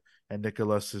Grawbadger, and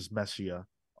Nicholas Messia.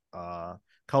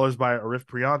 Colors by Arif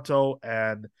Prianto,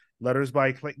 and letters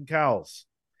by Clayton Cowles.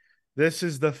 This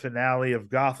is the finale of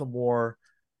Gotham War.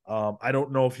 I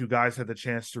don't know if you guys had the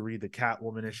chance to read the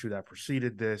Catwoman issue that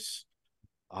preceded this.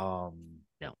 No.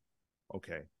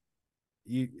 Okay.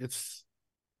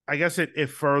 I guess it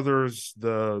furthers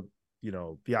the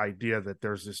idea that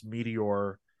there's this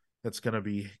meteor that's going to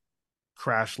be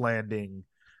crash landing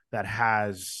that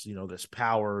has this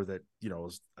power that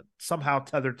is somehow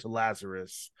tethered to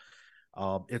Lazarus.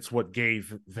 It's what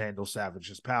gave Vandal Savage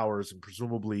his powers, and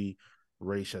presumably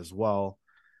Ra's as well.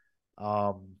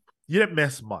 You didn't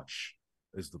miss much,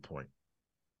 is the point.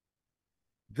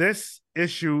 This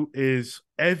issue is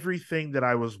everything that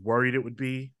I was worried it would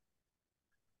be.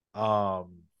 I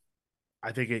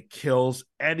think it kills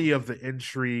any of the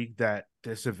intrigue that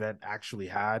this event actually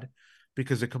had,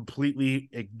 because it completely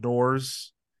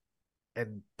ignores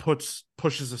and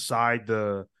pushes aside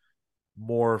the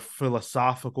more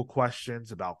philosophical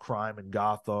questions about crime in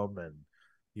Gotham, and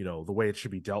the way it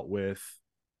should be dealt with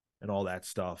and all that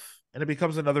stuff. And it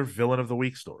becomes another villain of the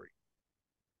week story.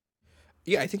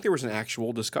 Yeah, I think there was an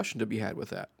actual discussion to be had with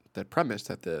that premise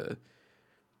that the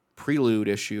prelude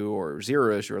issue or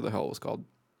zero issue or the hell it was called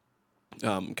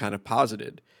kind of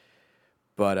posited.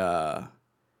 But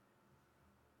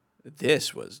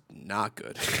this was not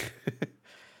good.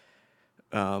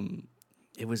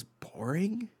 It was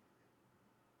boring.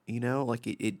 Like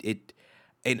it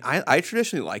and I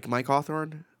traditionally like Mike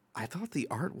Hawthorne. I thought the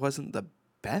art wasn't the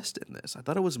best in this. I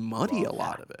thought it was muddy a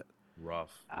lot of it.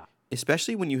 Rough.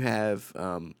 Especially when you have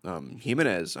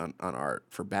Jimenez on art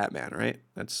for Batman, right?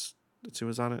 That's who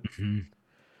was on it.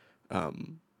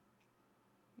 Mhm.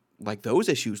 Like those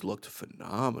issues looked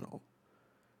phenomenal.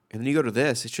 And then you go to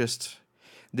this,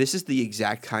 this is the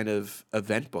exact kind of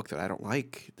event book that I don't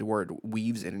like. The word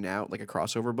weaves in and out like a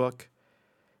crossover book.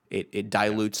 It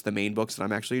dilutes the main books that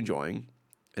I'm actually enjoying,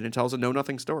 and it tells a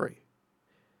know-nothing story.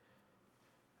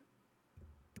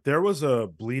 There was a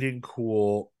Bleeding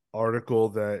Cool article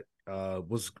that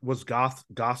was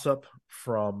gossip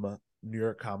from New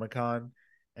York Comic Con,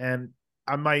 and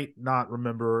I might not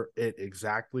remember it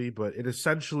exactly, but it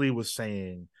essentially was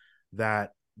saying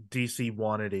that DC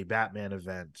wanted a Batman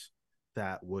event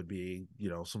that would be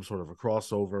some sort of a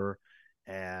crossover,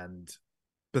 and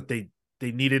but they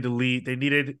needed to lead. They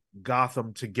needed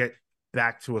Gotham to get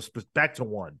back to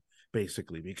one,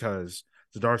 basically, because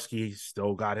Zdarsky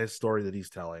still got his story that he's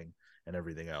telling and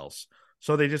everything else.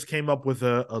 So they just came up with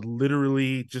a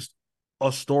literally just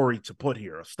a story to put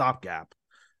here, a stopgap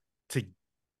to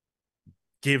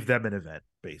give them an event,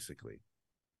 basically.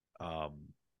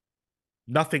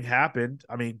 Nothing happened.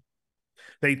 I mean,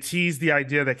 they teased the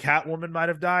idea that Catwoman might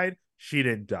have died. She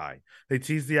didn't die. They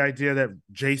teased the idea that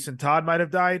Jason Todd might have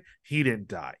died. He didn't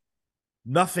die.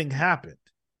 Nothing happened.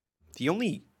 The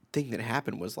only thing that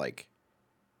happened was like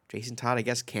Jason Todd, I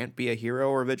guess, can't be a hero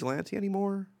or a vigilante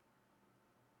anymore.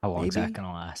 How long is that Maybe.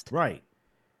 gonna last? Right.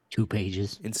 2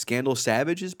 pages. And Scandal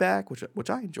Savage is back, which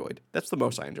I enjoyed. That's the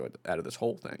most I enjoyed out of this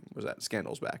whole thing was that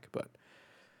Scandal's back. But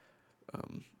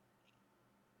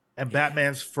And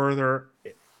Batman's further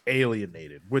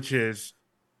alienated, which is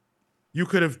you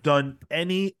could have done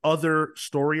any other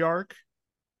story arc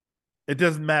It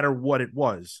doesn't matter what it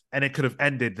was, and it could have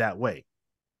ended that way.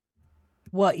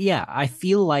 Well, yeah, I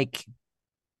feel like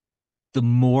the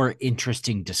more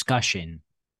interesting discussion,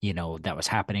 that was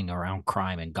happening around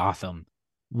crime in Gotham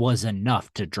was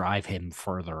enough to drive him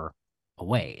further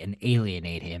away and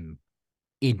alienate him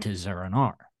into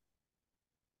Zur-En-Arrh.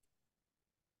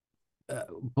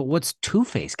 But what's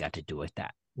Two-Face got to do with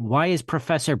that? Why is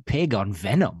Professor Pig on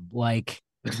Venom? Like,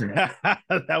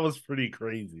 That was pretty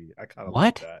crazy. I kind of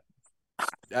like what? that.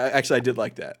 Actually, I did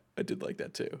like that. I did like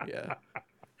that too. Yeah.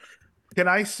 Can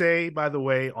I say, by the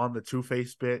way, on the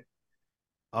Two-Face bit,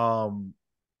 um,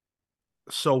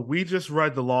 so we just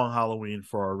read The Long Halloween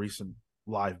for our recent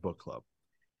live book club,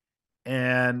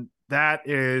 and that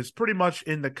is pretty much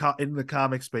in the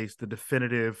comic space the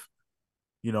definitive,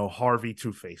 Harvey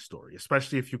Two-Face story,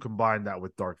 especially if you combine that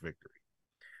with Dark Victory,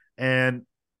 and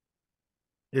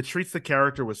it treats the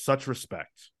character with such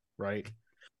respect, right,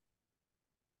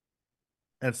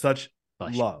 and such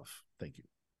Bless you. love. Thank you.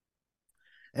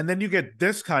 And then you get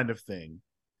this kind of thing,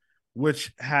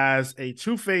 which has a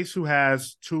Two-Face who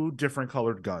has two different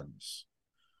colored guns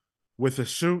with a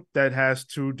suit that has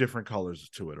two different colors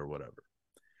to it or whatever.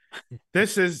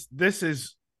 This is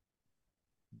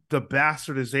the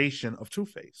bastardization of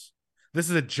Two-Face. This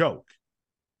is a joke.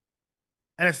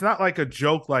 And it's not like a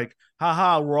joke like,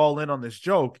 haha, we're all in on this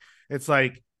joke. It's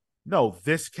like, no,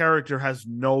 this character has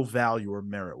no value or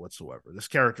merit whatsoever. This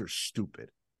character is stupid.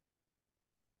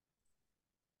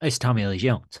 It's Tommy Lee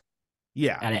Jones.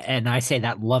 Yeah. And I say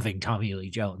that loving Tommy Lee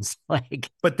Jones. Like,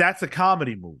 But that's a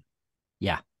comedy movie.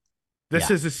 yeah. This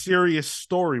Yeah. is a serious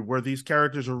story where these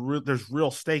characters there's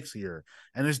real stakes here.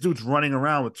 And this dude's running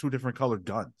around with two different colored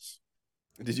guns.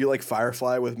 Did you like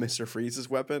Firefly with Mr. Freeze's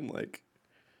weapon? Like,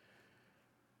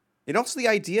 and also the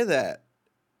idea that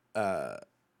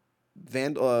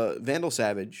Vandal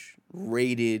Savage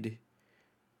raided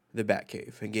the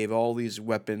Batcave and gave all these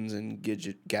weapons and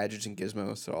gadgets and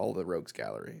gizmos to all the Rogues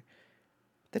Gallery.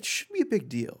 That should be a big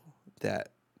deal.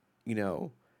 That,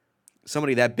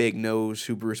 somebody that big knows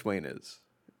who Bruce Wayne is.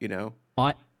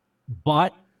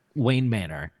 Bought Wayne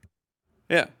Manor,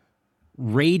 Yeah.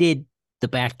 raided the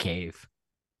Batcave,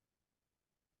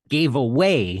 gave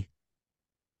away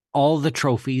all the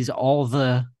trophies, all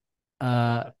the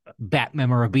Bat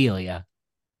memorabilia.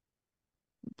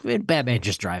 And Batman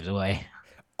just drives away.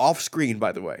 Off screen,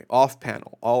 by the way. Off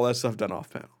panel. All that stuff done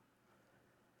off panel.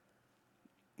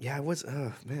 Yeah, it was.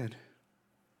 Oh man.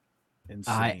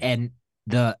 Insane. And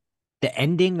the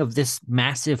ending of this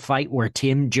massive fight where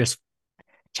Tim just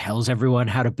tells everyone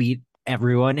how to beat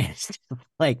everyone is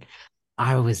like,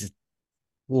 I was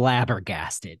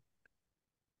flabbergasted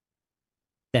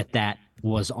that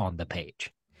was on the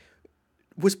page.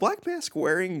 Was Black Mask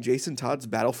wearing Jason Todd's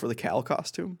Battle for the Cowl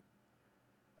costume?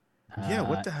 Yeah,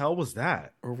 what the hell was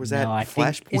that? Or was no, that I think-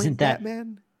 Flashpoint isn't that-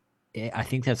 Batman? I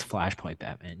think that's Flashpoint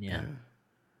Batman. Yeah.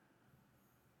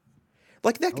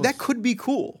 Like that could be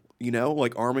cool,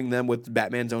 like arming them with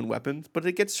Batman's own weapons, but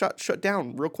it gets shut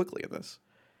down real quickly in this.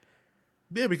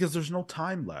 Yeah, because there's no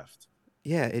time left.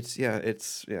 Yeah, it's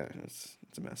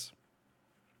a mess.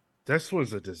 This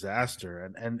was a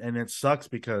disaster, and it sucks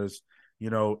because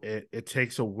it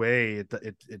takes away,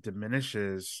 it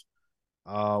diminishes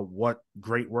what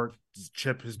great work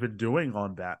Chip has been doing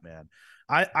on Batman.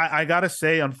 I gotta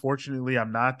say, unfortunately,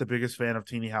 I'm not the biggest fan of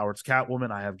Teenie Howard's Catwoman.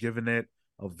 I have given it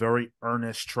a very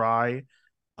earnest try,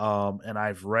 and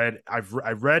I've read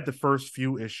the first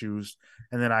few issues,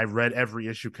 and then I read every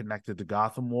issue connected to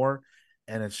Gotham War,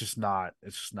 and it's just not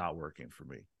working for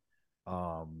me.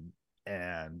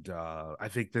 And I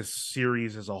think this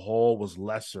series as a whole was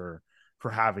lesser for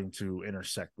having to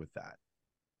intersect with that.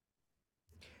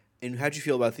 And how'd you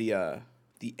feel about the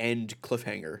end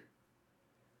cliffhanger?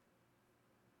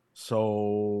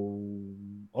 So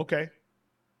okay,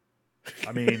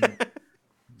 I mean,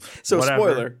 so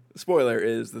whatever. spoiler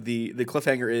is the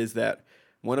cliffhanger is that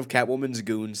one of Catwoman's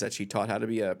goons that she taught how to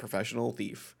be a professional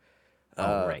thief,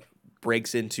 Right.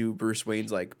 breaks into Bruce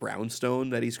Wayne's like brownstone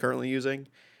that he's currently using,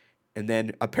 and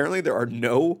then apparently there are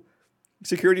no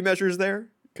security measures there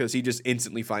because he just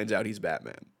instantly finds out he's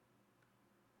Batman.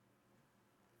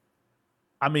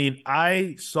 I mean,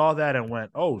 I saw that and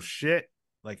went, "Oh shit!"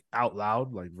 like out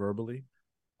loud, like verbally.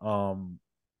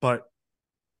 But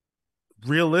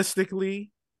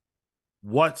realistically,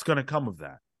 what's going to come of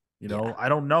that? Yeah. I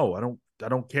don't know. I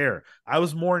don't care. I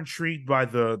was more intrigued by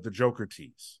the Joker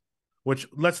tease, which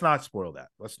let's not spoil that.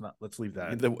 Let's leave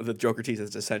that. The Joker tease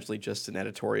is essentially just an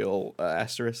editorial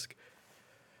asterisk.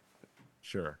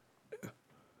 Sure.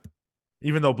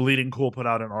 Even though Bleeding Cool put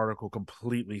out an article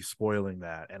completely spoiling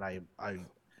that, and I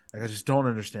Like, I just don't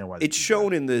understand why they It's do that.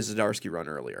 shown in the Zdarsky run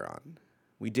earlier on.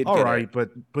 We did All get right,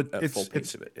 but a full it's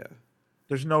piece of it. Yeah,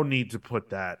 there's no need to put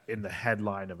that in the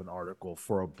headline of an article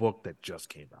for a book that just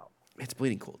came out. it's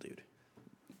bleeding cool, dude.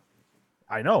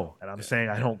 I know, and I'm Yeah. saying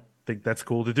I don't think that's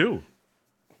cool to do.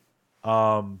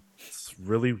 It's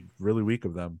really really weak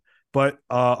of them. But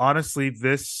honestly,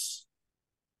 this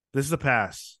is a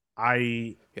pass.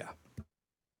 I Yeah.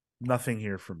 Nothing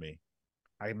here for me.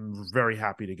 I'm very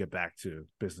happy to get back to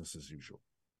business as usual.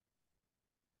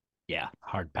 Yeah,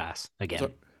 hard pass again.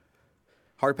 So,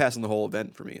 hard pass on the whole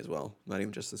event for me as well. Not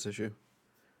even just this issue.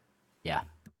 Yeah.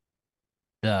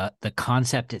 The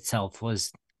concept itself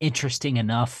was interesting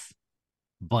enough,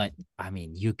 but I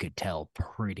mean, you could tell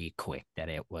pretty quick that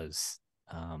it was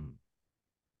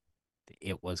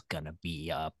gonna be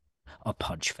a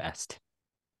punch fest.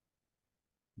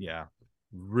 Yeah,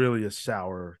 really a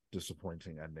sour,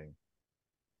 disappointing ending.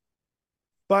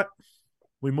 But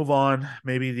we move on.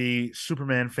 Maybe the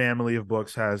Superman family of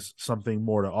books has something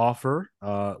more to offer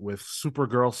with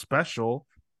Supergirl Special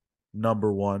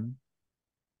 #1,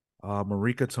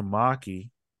 Marika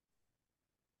Tamaki,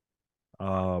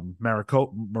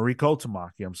 Mariko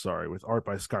Tamaki, I'm sorry, with art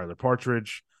by Skylar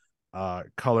Partridge,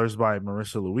 colors by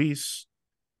Marissa Louise,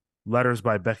 letters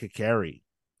by Becca Carey.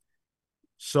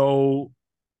 So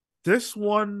this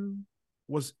one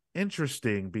was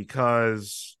interesting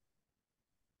because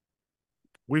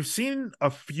we've seen a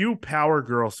few Power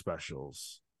Girl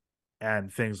specials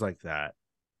and things like that.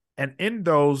 And in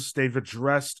those, they've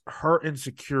addressed her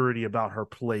insecurity about her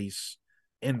place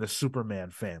in the Superman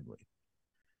family.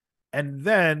 And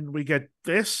then we get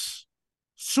this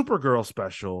Supergirl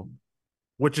special,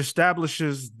 which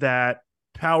establishes that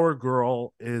Power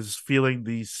Girl is feeling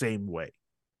the same way.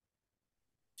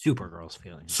 Supergirl's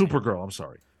feeling. Supergirl, I'm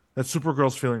sorry. That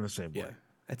Supergirl's feeling the same Yeah. way.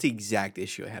 That's the exact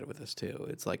issue I had with this too.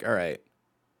 It's like, all right,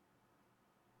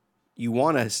 you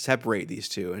want to separate these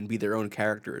two and be their own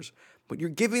characters, but you're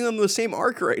giving them the same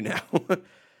arc right now.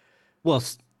 Well,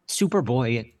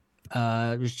 Superboy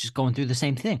was just going through the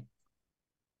same thing.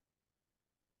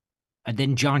 And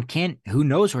then John Kent, who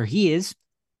knows where he is,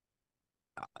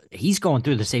 he's going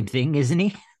through the same thing, isn't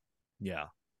he? Yeah.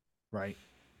 Right.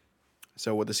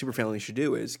 So what the super family should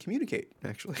do is communicate,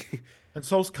 actually. And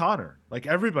so's Connor. Like,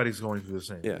 everybody's going through the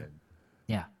same Yeah. thing.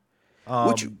 Yeah.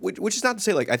 Which is not to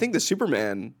say, like, I think the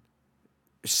Superman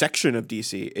section of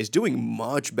DC is doing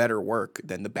much better work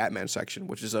than the Batman section,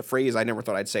 which is a phrase I never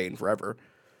thought I'd say in forever.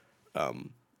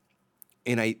 And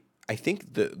I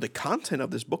think the content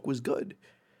of this book was good,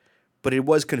 but it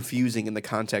was confusing in the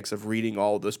context of reading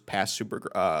all this past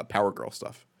Power Girl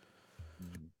stuff.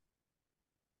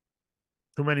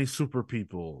 Too many super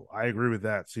people. I agree with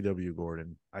that, CW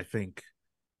Gordon. I think,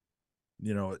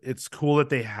 it's cool that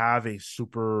they have a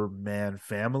Superman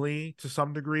family to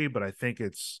some degree, but I think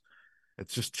it's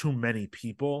just too many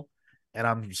people, and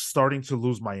I'm starting to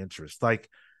lose my interest. Like,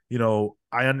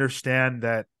 I understand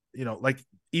that, like,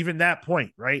 even that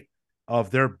point, right?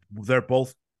 Of they're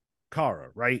both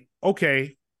Kara, right?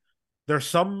 Okay. There's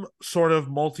some sort of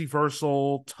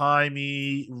multiversal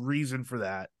timey reason for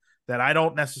that I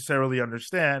don't necessarily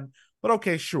understand, but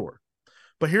okay, sure.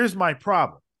 But here's my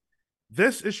problem.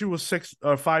 This issue was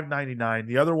 $5.99.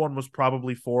 The other one was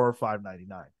probably $4 or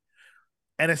 $5.99.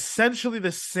 And essentially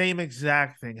the same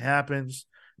exact thing happens,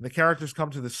 and the characters come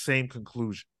to the same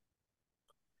conclusion.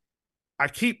 I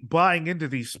keep buying into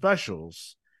these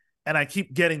specials, and I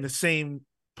keep getting the same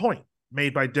point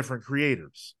made by different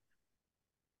creators.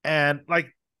 And,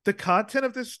 like, the content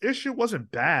of this issue wasn't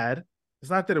bad. It's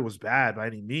not that it was bad by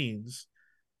any means.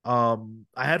 I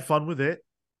had fun with it,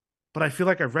 but I feel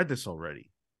like I've read this already.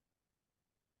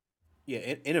 Yeah,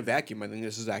 in a vacuum, I think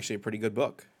this is actually a pretty good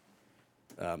book.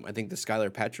 I think the Skylar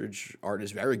Patridge art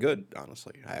is very good,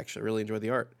 honestly. I actually really enjoy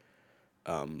the art.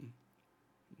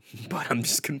 But I'm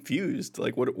just confused.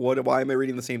 Like, why am I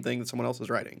reading the same thing that someone else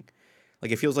is writing? Like,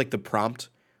 it feels like the prompt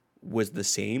was the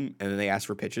same, and then they asked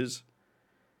for pitches.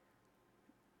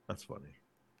 That's funny.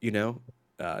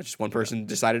 Just one person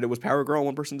decided it was Power Girl,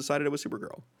 one person decided it was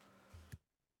Supergirl.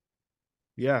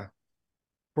 Yeah.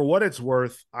 For what it's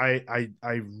worth, I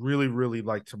really, really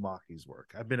like Tamaki's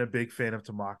work. I've been a big fan of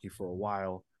Tamaki for a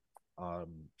while.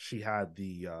 She had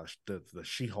the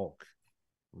She-Hulk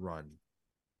run,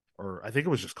 or I think it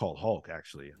was just called Hulk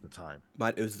actually at the time.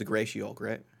 It was the Gray She-Hulk,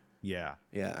 right? Yeah,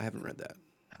 Yeah, I haven't read that.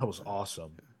 that was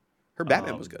awesome. Her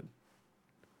Batman was good.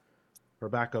 Her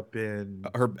backup in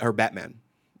Her Batman.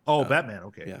 Batman.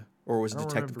 Okay, Yeah, or was I don't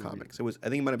Detective remember Comics? It was. I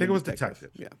think it might have been. it was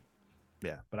Detective. Detective.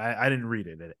 Yeah, but I didn't read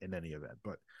it in any event.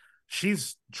 But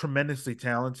she's tremendously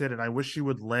talented, and I wish she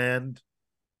would land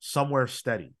somewhere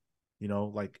steady.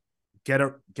 Like get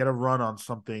a run on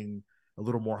something a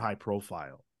little more high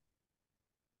profile.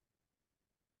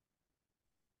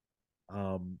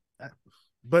 Um,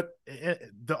 but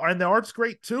the art's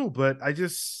great too. But I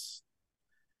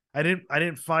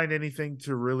didn't find anything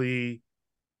to really.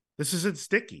 This isn't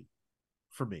sticky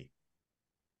for me.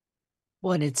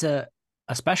 Well, and it's a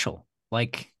special.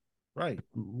 Like Right.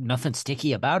 nothing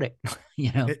sticky about it,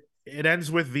 you know. It ends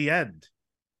with the end.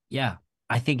 Yeah.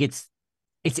 I think it's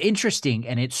interesting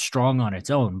and it's strong on its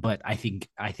own, but I think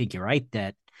you're right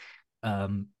that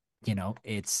um,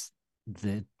 it's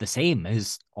the same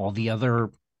as all the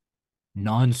other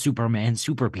non-Superman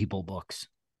super people books.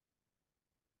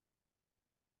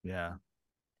 Yeah.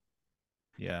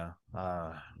 Yeah.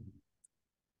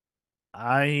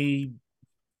 I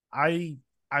I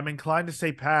I'm inclined to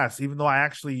say pass, even though I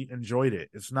actually enjoyed it.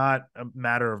 It's not a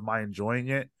matter of my enjoying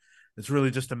it. It's really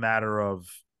just a matter of,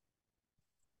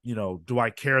 do I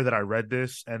care that I read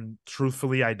this? And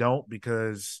truthfully, I don't,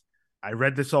 because I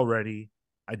read this already.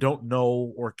 I don't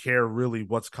know or care really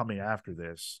what's coming after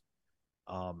this.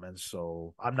 And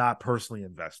so I'm not personally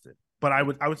invested. But I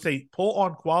would say pull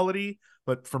on quality,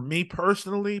 but for me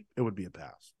personally, it would be a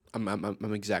pass.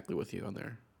 I'm exactly with you on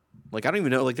there. Like I don't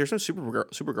even know. Like there's no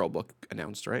Supergirl book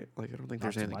announced, right? Like I don't think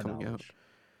Not there's to anything my coming out. knowledge.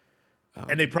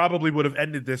 And they probably would have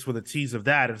ended this with a tease of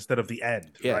that instead of the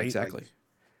end, Yeah, right? exactly.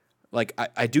 Like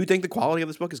I do think the quality of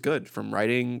this book is good from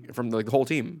writing from like the whole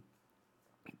team.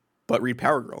 But read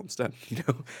Power Girl instead.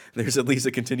 There's at least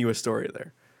a continuous story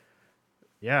there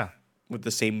Yeah. with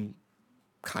the same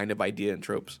kind of idea and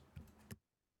tropes.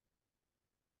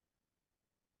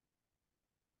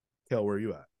 Kel, where are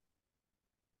you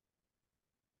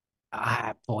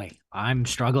at? Boy, I'm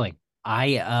struggling.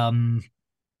 I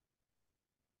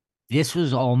This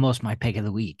was almost my pick of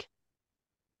the week,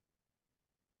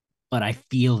 but I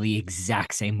feel the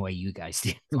exact same way you guys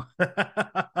do.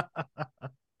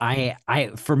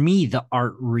 For me, the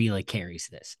art really carries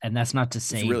this, and that's not to It's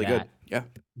say really good. that Yeah.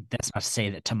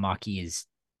 Tamaki is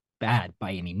bad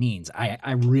by any means.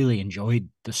 I really enjoyed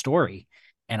the story,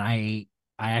 and I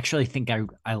actually think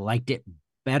I liked it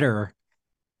better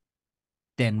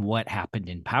than what happened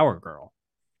in Power Girl.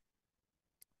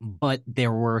 But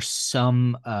there were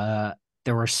some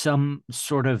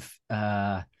sort of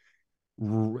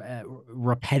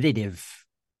repetitive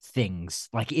things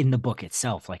like in the book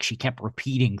itself, like she kept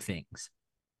repeating things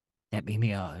that made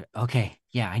me okay,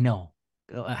 yeah, I know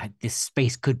this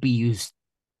space could be used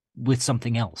with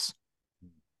something else.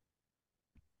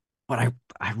 But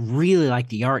I really like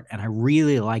the art, and I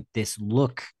really like this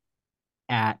look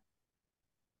at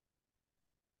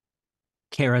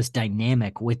Kara's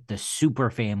dynamic with the super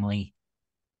family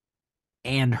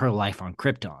and her life on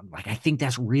Krypton. Like I think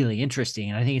that's really interesting,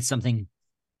 and I think it's something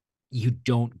you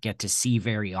don't get to see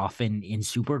very often in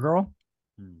Supergirl.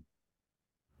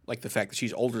 Like the fact that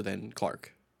she's older than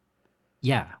Clark.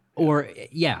 Yeah. Yeah. Or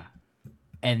yeah.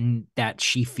 And that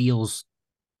she feels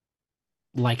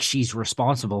like she's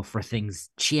responsible for things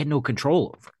she had no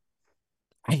control over.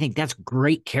 I think that's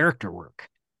great character work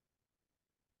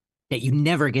that you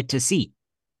never get to see.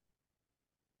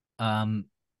 Um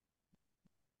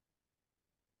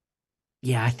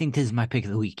yeah, I think this is my pick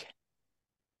of the week.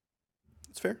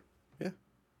 It's fair. Yeah.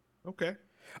 Okay.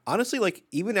 Honestly, like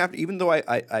even though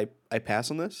I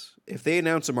pass on this, if they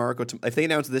announce if they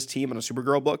announce this team on a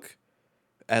Supergirl book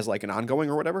as like an ongoing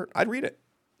or whatever, I'd read it.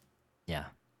 Yeah.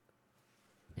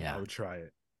 Yeah. I would try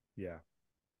it. Yeah.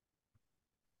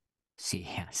 See,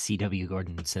 yeah, CW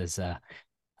Gordon says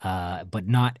but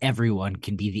not everyone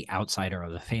can be the outsider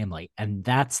of the family. And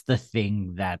that's the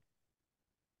thing that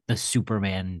the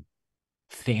Superman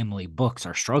family books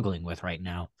are struggling with right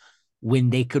now,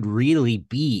 when they could really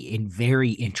be in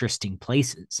very interesting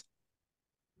places.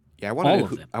 Yeah, All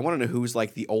of them. I want to know who's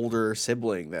like the older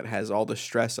sibling that has all the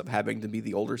stress of having to be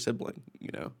the older sibling,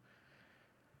 Yeah.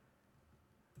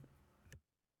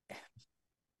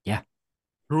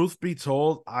 Truth be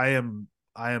told, I am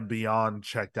beyond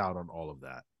checked out on all of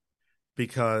that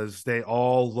because they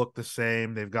all look the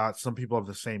same. They've got some people have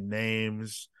the same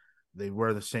names. They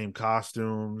wear the same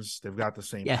costumes. They've got the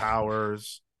same Yeah.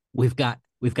 powers. We've got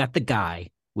the guy,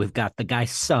 we've got the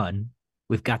guy's son,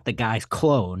 we've got the guy's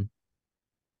clone,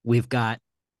 we've got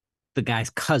the guy's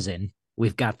cousin,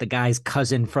 we've got the guy's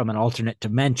cousin from an alternate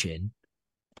dimension.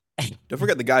 Don't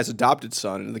forget the guy's adopted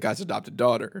son and the guy's adopted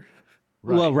daughter.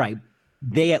 Well, right.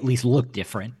 They at least look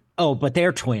different. Oh, but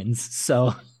they're twins,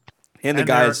 so And the And they're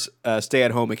guy's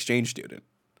stay-at-home exchange student.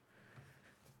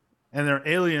 and they're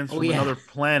aliens oh from yeah. another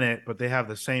planet, but they have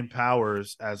the same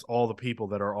powers as all the people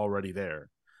that are already there.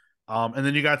 And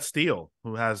then you got Steel,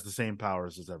 who has the same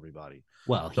powers as everybody.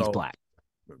 Well, he's So black.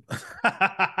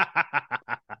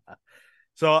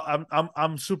 So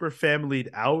I'm super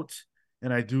familied out,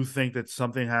 and I do think that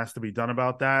something has to be done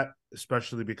about that,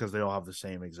 especially because they all have the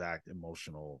same exact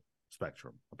emotional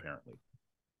spectrum, apparently.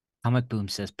 Comic Boom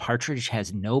says Partridge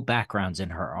has no backgrounds in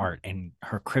her art, and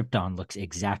her Krypton looks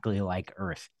exactly like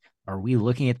Earth. Are we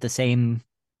looking at the same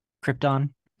Krypton?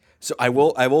 So I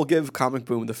will give Comic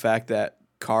Boom the fact that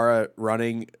Kara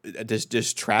running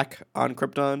this track on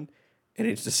Krypton, and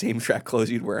it's the same track clothes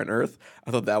you'd wear on Earth.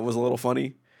 I thought that was a little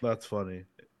funny. That's funny.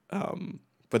 Um,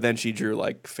 but then she drew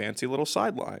like fancy little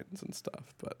sidelines and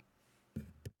stuff. But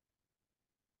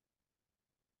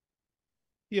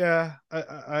Yeah,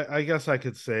 I guess I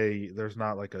could say there's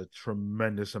not like a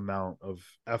tremendous amount of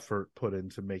effort put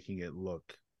into making it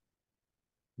look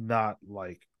not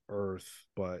like Earth,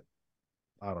 but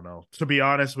I don't know. To be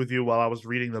honest with you, while I was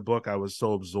reading the book, I was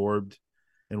so absorbed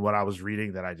in what I was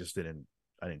reading that I didn't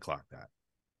clock that.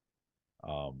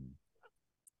 Um,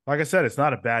 like I said, it's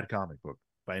not a bad comic book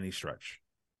by any stretch.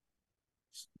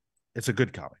 It's a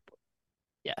good comic book.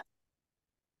 Yeah.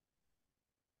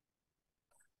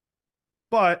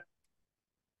 But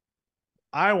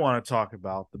I want to talk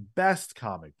about the best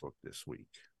comic book this week.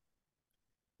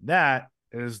 That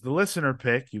is the listener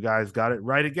pick. You guys got it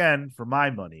right again for my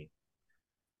money.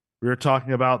 We are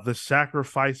talking about The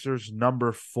Sacrificers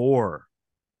 #4,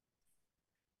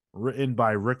 written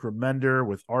by Rick Remender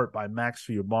with art by Max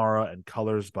Fiumara and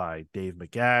colors by Dave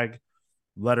McGagg.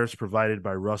 Letters provided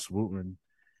by Russ Wooten.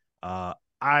 Uh,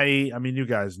 I mean, you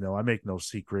guys know I make no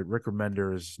secret. Rick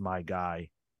Remender is my guy,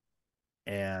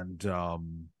 and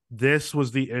this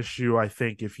was the issue. I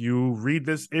think if you read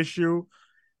this issue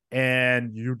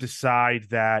and you decide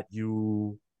that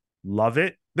you love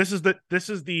it, this is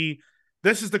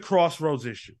the crossroads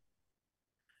issue.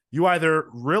 You either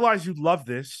realize you love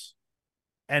this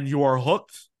and you are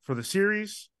hooked for the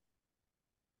series,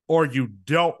 or you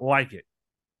don't like it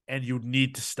and you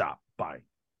need to stop buying.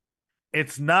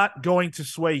 It's not going to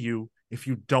sway you if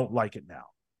you don't like it now.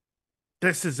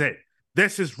 This is it.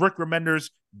 This is Rick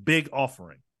Remender's big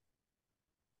offering.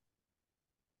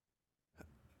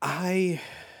 I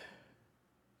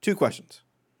two questions,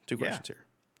 Yeah. here.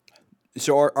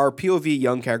 So our POV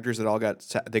young characters that all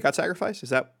they got sacrificed?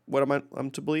 Is that what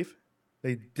I'm to believe?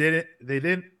 They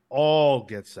didn't all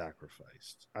get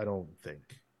sacrificed, I don't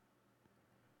think.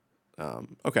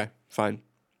 Okay, fine.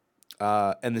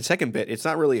 And the second bit, it's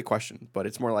not really a question, but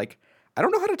it's more like I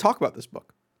don't know how to talk about this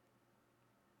book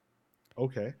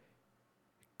Okay.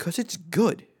 because it's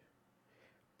good,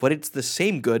 but it's the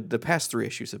same good the past 3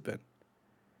 issues have been.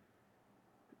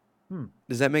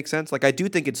 Does that make sense? Like I do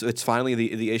think it's finally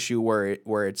the issue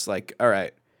where it's like, all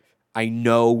right, I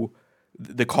know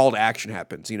the call to action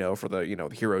happens, for the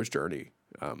the hero's journey.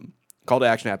 Call to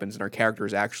action happens, and our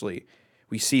characters actually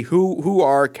we see who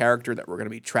our character that we're going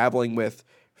to be traveling with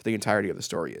for the entirety of the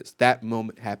story is. That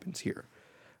moment happens here,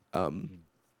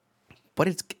 but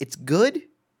it's good,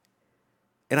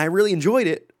 and I really enjoyed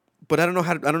it. But I don't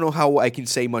know how I can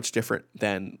say much different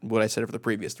than what I said for the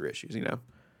previous 3 issues.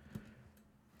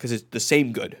 Because it's the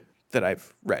same good that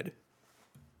I've read.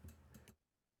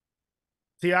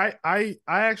 See, I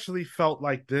actually felt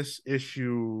like this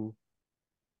issue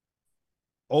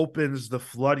opens the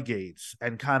floodgates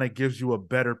and kind of gives you a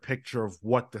better picture of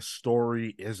what the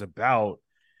story is about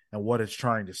and what it's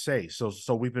trying to say. So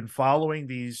we've been following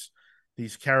these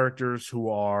characters who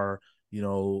are,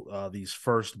 these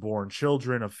firstborn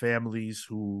children of families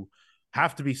who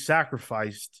have to be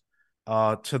sacrificed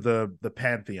to the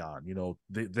pantheon,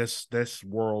 this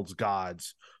world's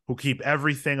gods, who keep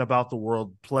everything about the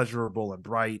world pleasurable and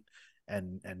bright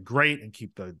and great, and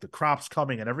keep the crops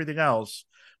coming and everything else,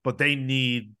 but they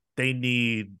need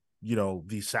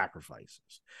these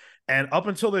sacrifices. And up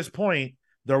until this point,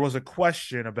 there was a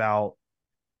question about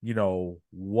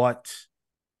what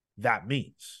that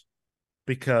means,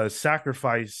 because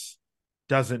sacrifice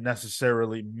doesn't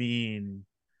necessarily mean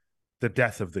the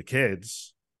death of the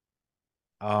kids.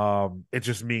 It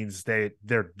just means they're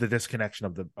the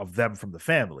disconnection of them from the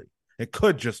family. It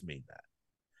could just mean that.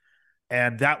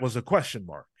 And that was a question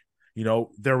mark.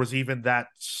 There was even that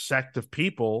sect of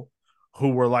people who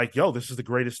were like, yo, this is the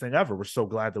greatest thing ever. We're so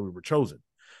glad that we were chosen.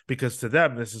 Because to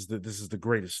them, this is the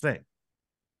greatest thing.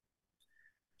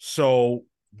 So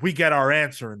we get our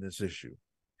answer in this issue.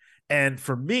 And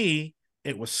for me,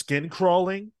 it was skin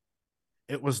crawling.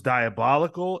 It was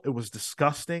diabolical. It was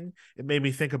disgusting. It made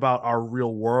me think about our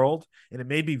real world, and it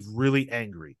made me really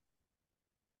angry.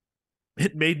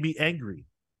 It made me angry.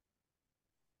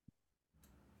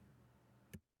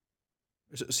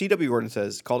 So CW Gordon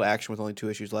says call to action with only 2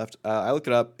 issues left. I looked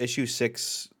it up. Issue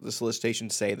 6, the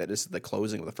solicitations say that this is the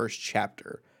closing of the first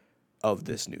chapter of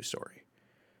this new story.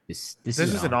 This This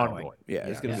is is an ongoing. Yeah,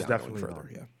 it's going to it's be ongoing definitely further.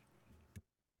 ongoing.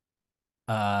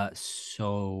 Yeah.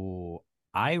 So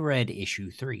I read issue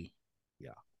 3. Yeah.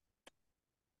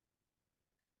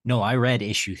 No, I read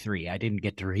issue 3. I didn't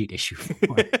get to read issue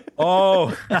 4.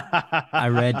 Oh, I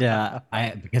read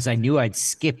because I knew I'd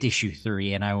skipped issue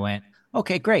 3, and I went,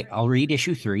 okay, great. I'll read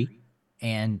issue 3,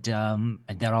 and then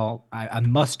I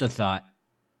must have thought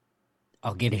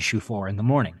I'll get issue 4 in the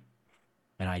morning,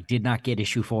 and I did not get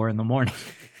issue 4 in the morning.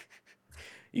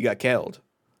 You got killed.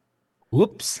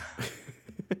 Whoops.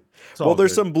 Well,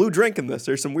 there's good. some blue drink in this.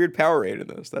 There's some weird Powerade in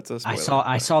this. That's a spoiler.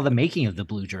 I saw the making of the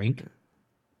blue drink.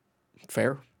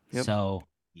 Fair. Yep. So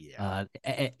Yeah.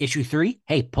 Issue 3,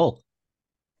 hey, pull.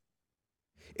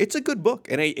 It's a good book,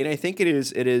 and I think it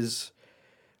is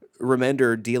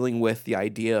Remender dealing with the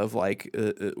idea of like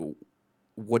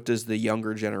what does the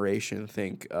younger generation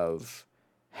think of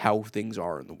how things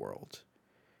are in the world,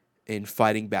 and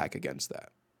fighting back against that.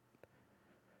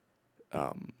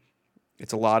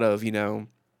 It's a lot of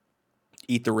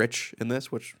eat the rich in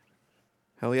this, which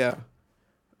hell yeah.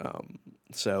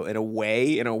 So in a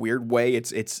weird way,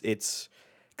 it's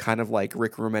kind of like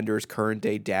Rick Remender's current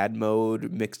day dad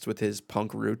mode mixed with his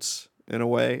punk roots in a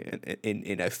way,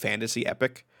 in a fantasy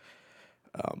epic.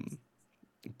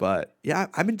 But yeah,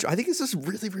 I think this is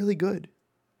really, really good.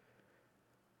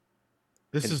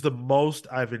 This is the most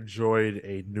I've enjoyed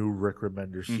a new Rick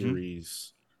Remender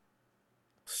series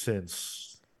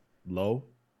since Low.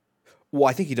 Well,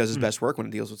 I think he does his best work when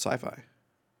it deals with sci-fi,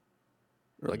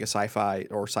 or like a sci-fi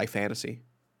or sci-fantasy,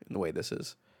 in the way this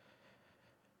is.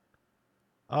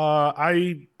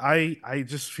 I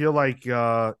just feel like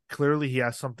clearly he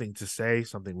has something to say,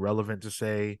 something relevant to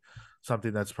say,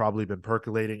 something that's probably been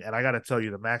percolating. And I got to tell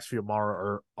you, the Max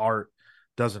Fiumara art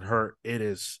doesn't hurt.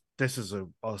 This is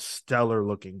a stellar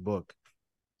looking book.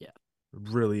 Yeah, it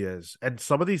really is. And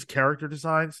some of these character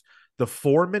designs, the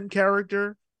Foreman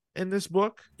character in this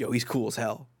book, Yo, he's cool as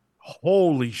hell.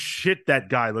 Holy shit, that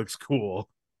guy looks cool.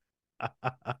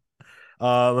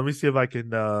 Let me see if I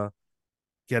can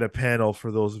get a panel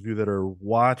for those of you that are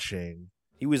watching.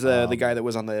 He was the guy that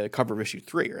was on the cover of issue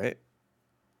 3, right?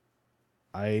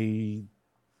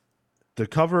 The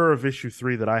cover of issue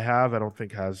 3 that I have, I don't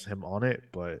think has him on it,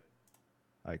 but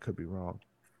I could be wrong.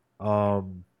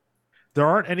 There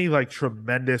aren't any like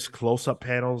tremendous close-up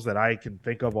panels that I can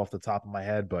think of off the top of my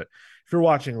head, but if you're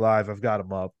watching live, I've got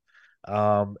him up.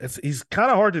 He's kind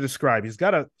of hard to describe. He's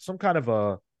got some kind of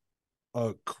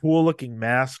a cool looking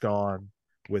mask on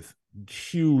with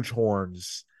huge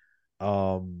horns.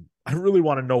 I really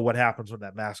want to know what happens when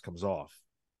that mask comes off.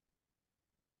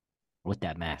 What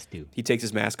that mask do? He takes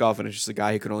his mask off and it's just a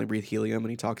guy who can only breathe helium, and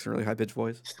he talks in a really high pitched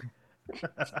voice.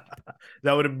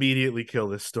 That would immediately kill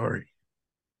this story.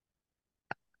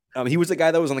 He was the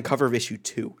guy that was on the cover of issue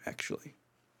 2, actually.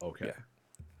 Okay.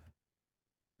 Yeah.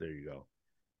 There you go.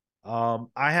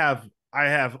 I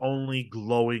have only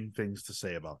glowing things to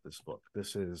say about this book.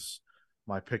 This is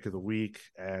my pick of the week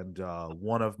and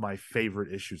one of my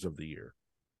favorite issues of the year.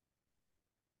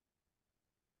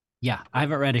 Yeah, I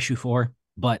haven't read issue 4,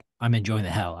 but I'm enjoying the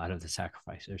hell out of the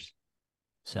Sacrificers.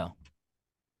 So,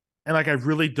 and like I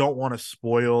really don't want to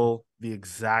spoil the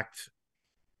exact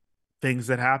things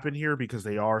that happen here because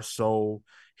they are so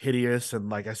hideous, and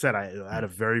like I said, I had a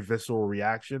very visceral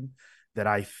reaction that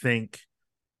I think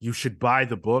you should buy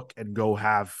the book and go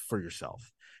have for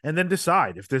yourself, and then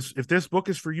decide if this book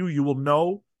is for you. You will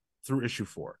know through issue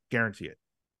 4, guarantee it.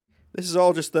 This is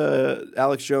all just the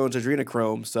Alex Jones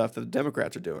adrenochrome stuff that the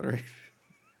Democrats are doing, right?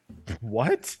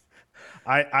 What?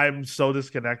 I'm so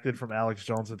disconnected from Alex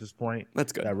Jones at this point.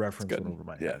 That's good. That reference good. went over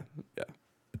my head. Yeah.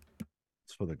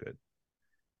 It's for the good.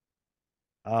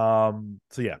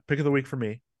 So yeah, pick of the week for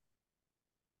me.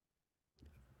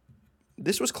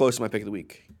 This was close to my pick of the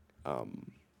week.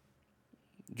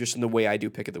 Just in the way I do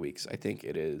pick of the weeks, I think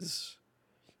it is.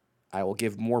 I will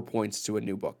give more points to a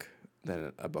new book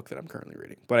than a book that I'm currently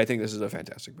reading, but I think this is a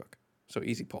fantastic book. So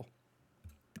easy pull.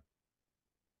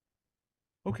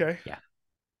 Okay. Yeah.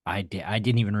 I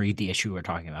didn't even read the issue we're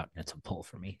talking about. It's a pull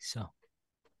for me. So,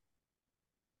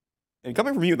 and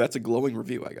coming from you, that's a glowing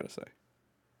review, I gotta say.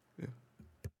 Yeah.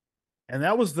 And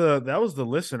that was the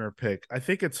listener pick. I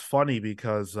think it's funny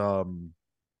because a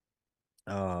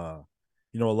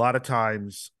lot of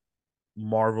times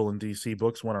Marvel and DC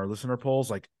books, when our listener polls,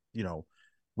 like,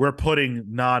 we're putting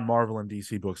non-Marvel and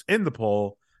DC books in the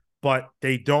poll, but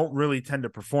they don't really tend to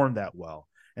perform that well.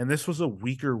 And this was a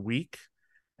weaker week.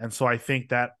 And so I think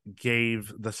that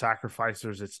gave the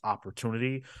Sacrificers its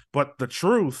opportunity. But the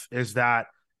truth is that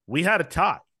we had a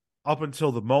tie up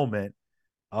until the moment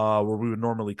where we would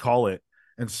normally call it.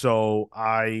 And so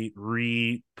I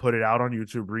put it out on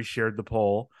YouTube, reshared the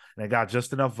poll, and I got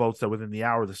just enough votes that within the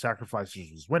hour the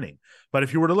Sacrificers was winning. But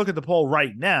if you were to look at the poll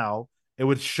right now, it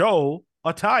would show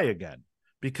a tie again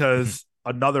because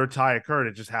another tie occurred.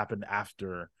 It just happened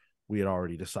after we had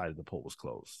already decided the poll was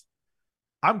closed.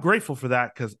 I'm grateful for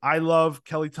that because I love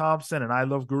Kelly Thompson and I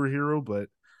love Guru Hiro, but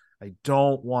I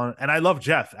don't want, and I love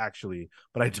Jeff actually,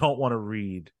 but I don't want to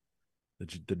read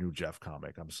the new Jeff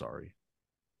comic. I'm sorry.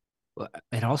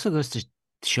 It also goes to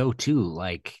show too,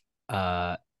 like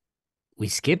we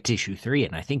skipped issue 3,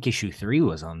 and I think issue 3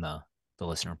 was on the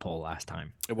listener poll last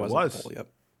time. It was. On the poll, yep.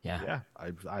 Yeah.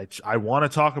 I want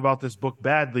to talk about this book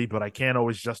badly, but I can't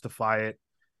always justify it,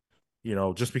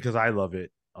 just because I love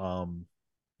it,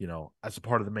 as a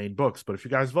part of the main books. But if you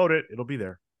guys vote it, it'll be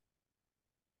there.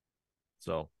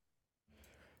 So.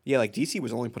 Yeah, like DC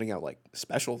was only putting out like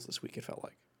specials this week, it felt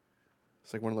like.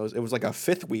 It's like one of those, it was like a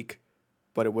 5th week,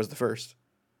 but it was the first.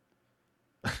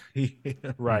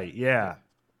 Right, yeah.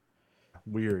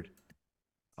 Weird.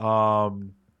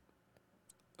 Though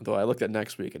I looked at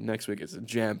next week, and next week is a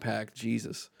jam-packed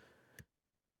Jesus.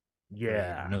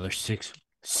 Yeah. Another six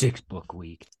book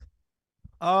week.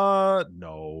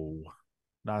 No.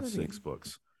 Not 6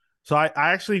 books. So I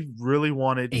actually really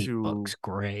wanted 8 to books,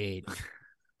 great.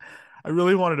 I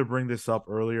really wanted to bring this up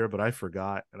earlier, but I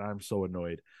forgot, and I'm so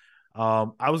annoyed.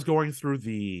 I was going through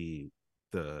the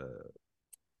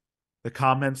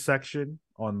comment section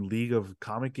on League of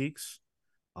Comic Geeks.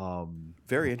 Very Why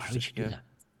would you interesting. do that?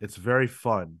 It's very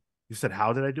fun. You said,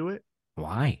 how did I do it?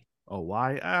 Why? Oh,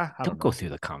 why? I don't know. Go through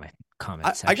the comment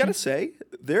section. I gotta say,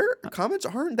 their comments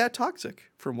aren't that toxic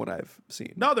from what I've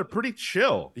seen. No, they're pretty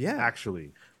chill. Yeah.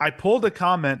 Actually, I pulled a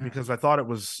comment because I thought it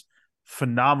was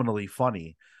phenomenally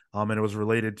funny. And it was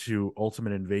related to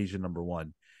Ultimate Invasion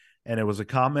 =1. And it was a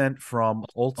comment from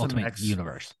Ultimate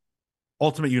Universe.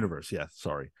 Ultimate Universe, yeah,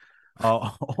 sorry.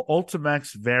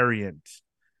 Ultimax Variant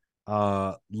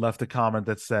left a comment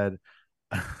that said,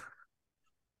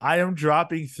 I am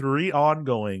dropping 3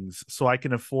 ongoings so I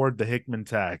can afford the Hickman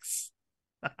tax.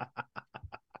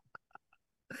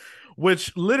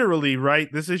 Which literally,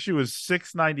 right, this issue is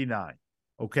 $6.99.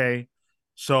 Okay.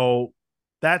 So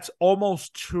that's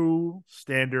almost 2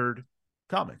 standard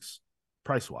comics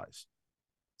price-wise.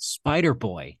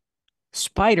 Spider-Boy is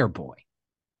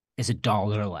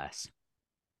 $1 less.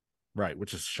 Right,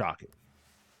 which is shocking.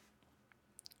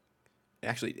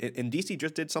 Actually, and DC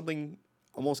just did something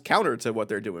almost counter to what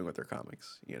they're doing with their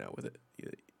comics, with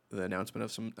the announcement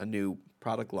of a new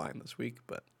product line this week,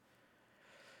 but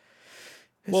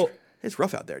it's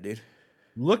rough out there, dude.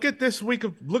 Look at this week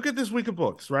of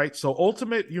books, right? So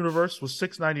Ultimate Universe was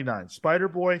 $6.99,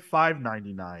 Spider-Boy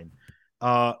 $5.99,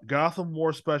 Gotham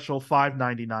War Special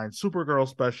 $5.99, Supergirl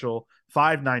Special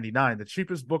 $5.99. The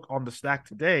cheapest book on the stack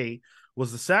today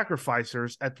was The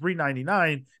Sacrificers at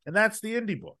 $3.99, and that's the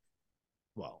indie book.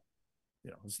 Well,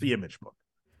 it's the Image book.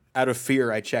 Out of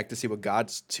fear, I checked to see what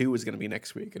Gods 2 is going to be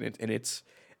next week, and it's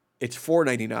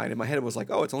 $4.99. In my head, it was like,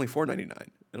 oh, it's only $4.99, and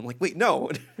I'm like, wait, no.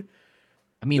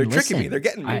 I mean, they're tricking me. They're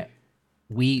getting me.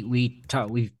 We've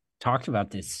talked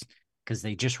about this because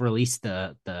they just released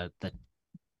the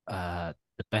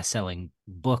best-selling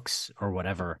books or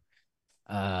whatever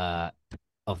of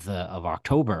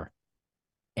October,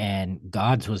 and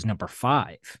Gods was number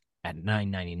 5 at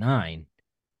 $9.99,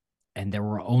 and there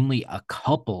were only a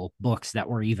couple books that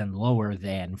were even lower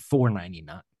than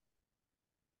 $4.99.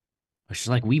 Which is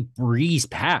like we breezed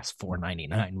past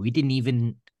 $4.99. We didn't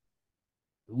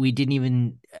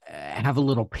even have a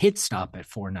little pit stop at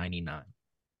 $4.99.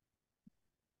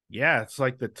 Yeah, it's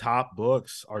like the top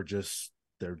books are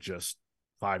they're just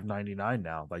 $5.99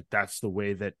 now. Like that's the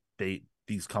way that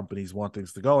these companies want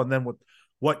things to go. And then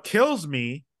what kills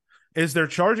me is they're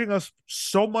charging us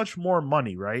so much more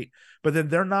money, right? But then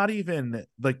they're not even,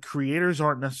 like, creators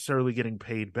aren't necessarily getting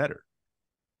paid better.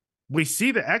 We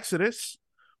see the exodus.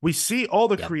 We see all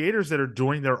the creators that are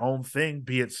doing their own thing,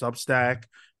 be it Substack,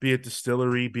 be it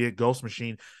Distillery, be it Ghost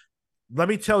Machine. Let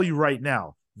me tell you right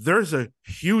now, there's a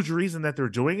huge reason that they're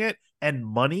doing it, and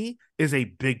money is a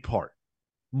big part.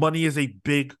 Money is a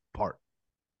big part.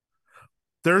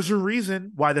 There's a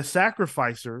reason why the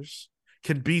Sacrificers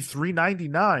can be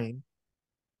 $3.99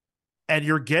 and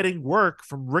you're getting work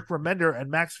from Rick Remender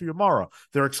and Max Fiumara.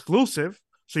 They're exclusive,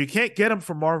 so you can't get them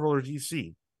from Marvel or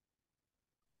DC.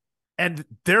 And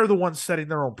they're the ones setting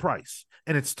their own price,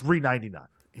 and it's $3.99.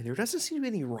 And there doesn't seem to be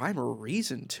any rhyme or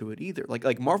reason to it either.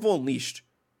 Like Marvel Unleashed,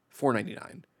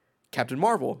 $4.99. Captain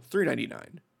Marvel,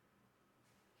 $3.99.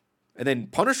 And then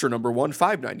Punisher #1,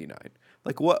 $5.99.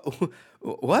 Like what?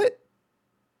 What?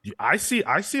 I see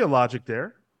a logic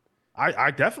there.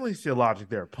 I definitely see a logic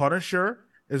there. Punisher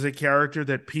is a character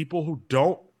that people who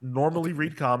don't normally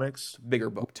read comics Bigger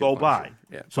will book too. go Punisher.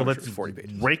 by. Yeah, So Punisher let's is 40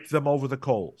 pages. rake them over the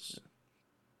coals.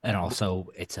 And also,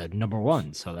 it's a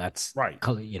 #1, so that's Right.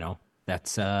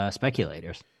 that's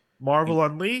speculators. Marvel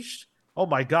Unleashed. Oh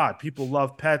my God, people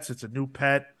love pets. It's a new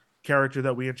pet character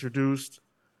that we introduced.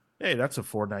 Hey, that's a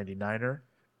 4.99er or You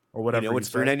know whatever you what's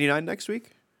say. $3.99 next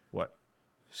week? What?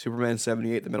 Superman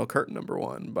 78, The Middle Curtain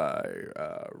 #1 by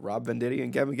Rob Venditti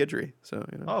and Gavin Guidry. So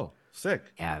Oh, sick.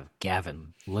 Yeah,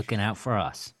 Gavin looking out for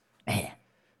us. Man,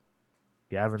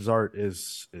 Gavin's art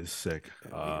is sick. I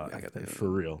got And that. for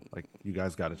real. Like you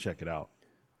guys got to check it out.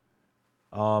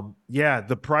 Yeah,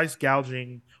 the price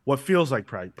gouging, what feels like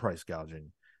price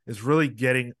gouging, is really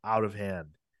getting out of hand.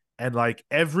 And like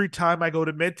every time I go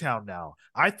to Midtown now,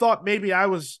 I thought maybe I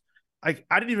was like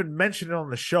I didn't even mention it on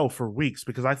the show for weeks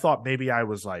because I thought maybe I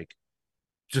was like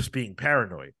just being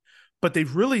paranoid. But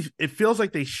they've really it feels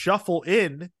like they shuffle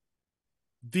in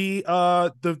the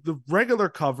regular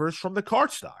covers from the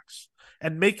card stocks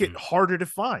and make it harder to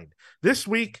find. This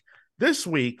week,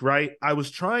 right? I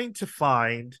was trying to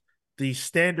find the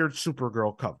standard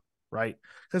Supergirl cover, right?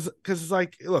 Because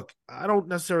like, look, I don't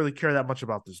necessarily care that much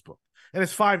about this book, and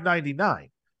it's $5.99,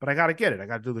 but I got to get it. I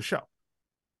got to do the show,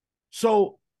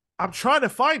 so I'm trying to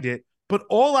find it, but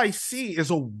all I see is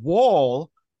a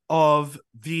wall of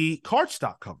the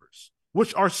cardstock covers,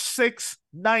 which are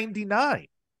 $6.99.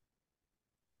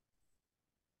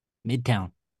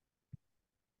 Midtown.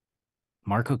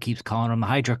 Marco keeps calling them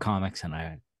Hydra Comics, and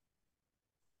I'd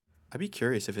be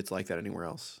curious if it's like that anywhere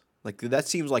else. Like that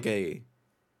seems like a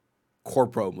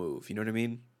corpo move. You know what I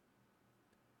mean?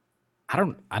 I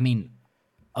don't. I mean,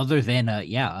 other than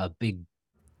a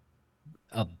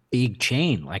big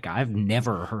chain, like I've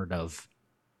never heard of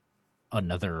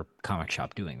another comic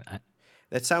shop doing that.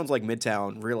 That sounds like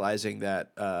Midtown realizing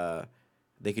that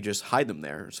they could just hide them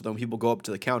there. So then when people go up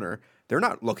to the counter, they're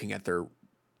not looking at their,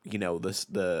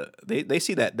 they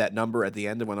see that number at the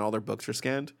end of when all their books are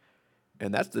scanned,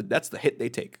 and that's the hit they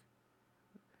take.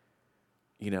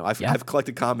 I've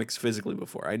collected comics physically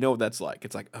before. I know what that's like.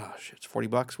 It's like, oh shit, it's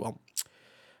 $40. Well,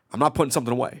 I'm not putting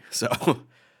something away. So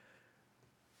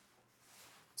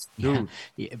Dude.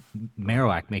 Yeah.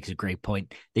 Marowak makes a great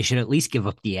point. They should at least give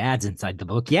up the ads inside the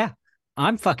book. Yeah,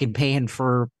 I'm fucking paying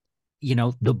for,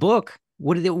 the book.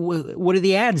 What are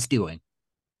the ads doing?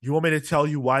 You want me to tell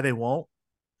you why they won't?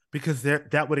 Because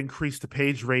that would increase the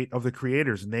page rate of the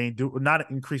creators, and they ain't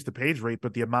not increase the page rate,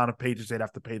 but the amount of pages they'd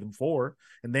have to pay them for,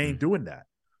 and they ain't doing that.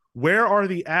 Where are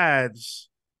the ads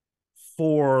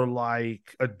for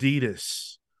like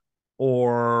Adidas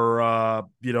or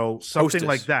something Hostess.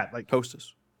 like that? Like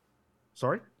Hostess,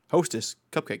 sorry, Hostess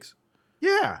cupcakes,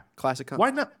 yeah, classic.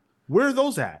 why not? Where are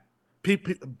those at? Do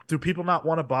people not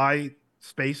want to buy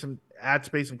space and ad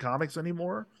space in comics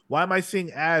anymore? Why am I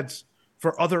seeing ads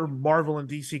for other Marvel and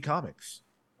DC comics?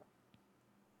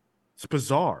 It's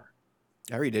bizarre.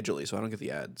 I read digitally, so I don't get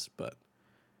the ads. But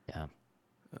Yeah.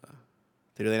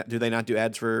 do they not do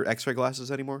ads for X-ray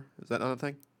glasses anymore? Is that not a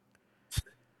thing?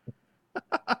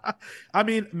 I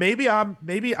mean, maybe I'm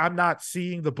not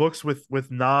seeing the books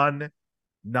with non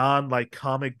like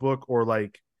comic book or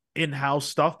like in-house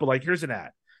stuff, but like here's an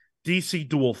ad. DC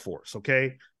Dual Force,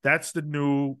 okay? That's the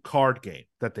new card game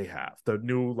that they have. The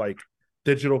new like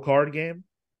digital card game.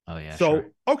 Oh yeah. So,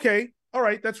 sure. okay, all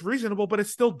right, that's reasonable, but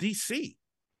it's still DC.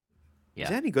 Yeah. Is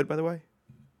that any good, by the way?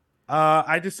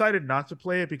 I decided not to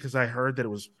play it because I heard that it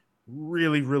was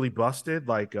really, really busted.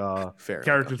 Like Fair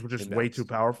characters enough. were just way too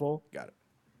powerful. Got it.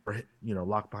 Or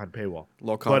locked behind paywall.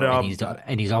 Low But color.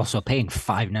 And he's also paying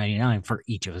 $5.99 for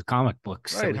each of his comic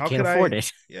books, right, so he can't afford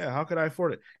it. Yeah, how could I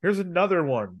afford it? Here's another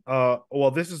one.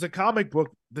 Well, this is a comic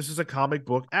book. This is a comic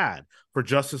book ad for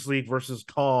Justice League versus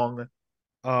Kong,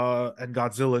 and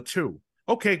Godzilla 2.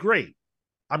 Okay, great.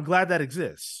 I'm glad that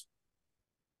exists.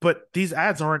 But these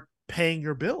ads aren't paying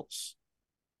your bills.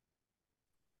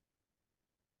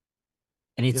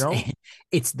 And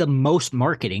it's the most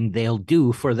marketing they'll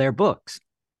do for their books.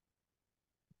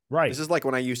 Right. This is like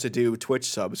when I used to do Twitch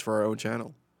subs for our own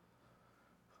channel.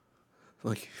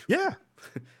 Like, yeah.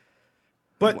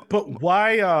 But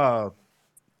why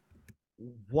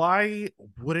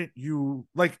wouldn't you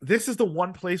like this is the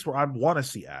one place where I want to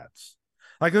see ads.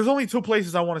 Like there's only two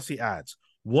places I want to see ads.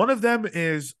 One of them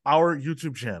is our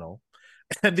YouTube channel,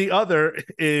 and the other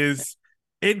is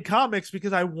in comics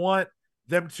because I want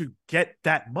them to get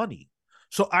that money.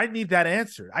 So I need that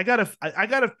answer. I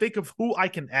gotta think of who I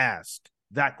can ask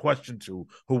that question to,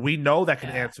 who we know that can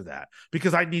answer that,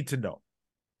 because I need to know.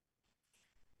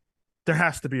 there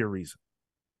has to be a reason.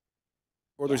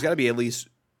 Or there's got to be at least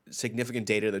significant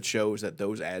data that shows that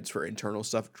those ads for internal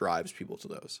stuff drives people to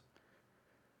those.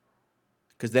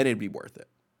 Because then it'd be worth it.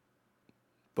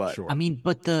 But Sure. I mean,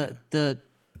 but the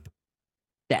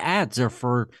ads are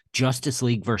for Justice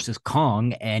League versus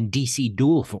Kong and DC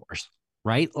Dual Force,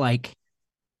 right? Like,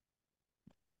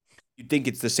 you'd think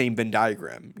it's the same Venn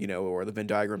diagram, or the Venn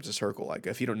diagram's a circle. Like,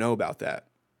 if you don't know about that,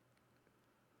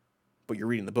 but you're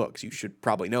reading the books, you should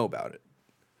probably know about it.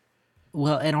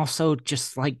 well, and also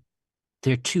just like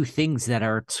they're two things that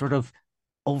are sort of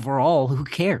overall, who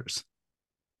cares?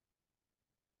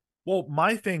 Well,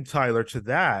 my thing, Tyler,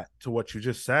 to what you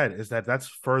just said, is that that's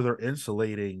further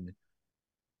insulating,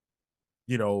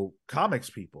 comics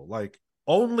people. Like,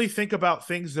 only think about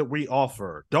things that we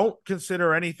offer. Don't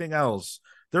consider anything else.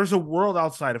 There's a world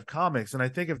outside of comics. And I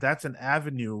think if that's an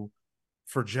avenue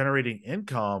for generating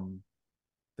income,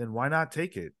 then why not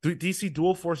take it? DC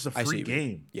Dual Force is a free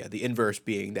game. Yeah, the inverse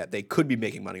being that they could be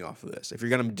making money off of this. If you're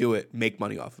going to do it, make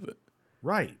money off of it.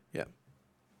 Right. Yeah.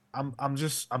 I'm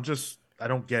just I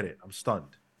don't get it. I'm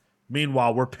stunned.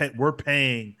 Meanwhile, we're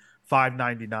paying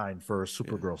 $5.99 for a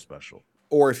Supergirl special.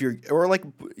 Or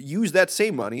use that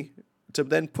same money to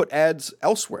then put ads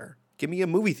elsewhere. Give me a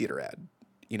movie theater ad,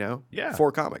 Yeah.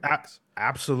 for comic books.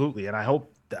 Absolutely. And I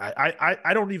hope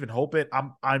I don't even hope it.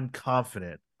 I'm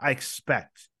confident. I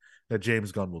expect that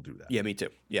James Gunn will do that. Yeah, me too.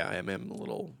 Yeah, I'm a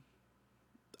little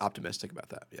optimistic about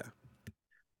that. Yeah.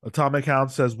 Atomic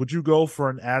Hound says, would you go for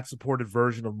an ad-supported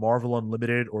version of Marvel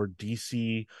Unlimited or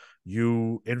DCU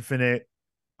Infinite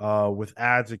with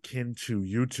ads akin to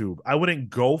YouTube? I wouldn't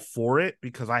go for it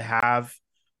because I have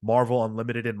Marvel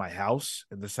Unlimited in my house,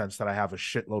 in the sense that I have a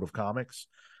shitload of comics.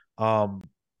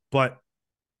 But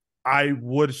I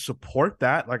would support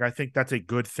that. Like, I think that's a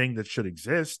good thing that should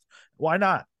exist. Why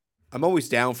not? I'm always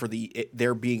down for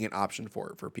there being an option for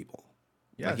it for people.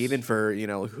 Yes. Like, even for,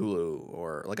 Hulu,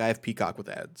 or like I have Peacock with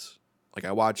ads. Like,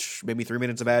 I watch maybe 3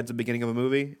 minutes of ads at the beginning of a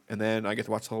movie, and then I get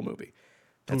to watch the whole movie.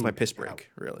 That's my piss break,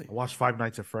 really. I watched Five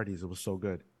Nights at Freddy's. It was so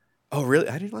good. Oh, really?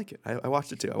 I didn't like it. I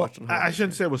watched it too. I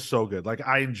shouldn't say it was so good. Like,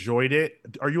 I enjoyed it.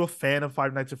 Are you a fan of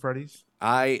Five Nights at Freddy's?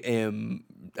 I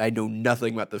know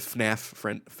nothing about the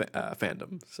FNAF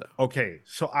fandom. So okay,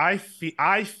 so I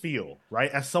feel right,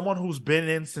 as someone who's been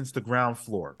in since the ground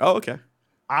floor. Oh, okay.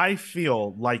 I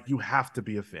feel like you have to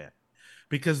be a fan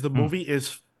because the movie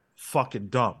is fucking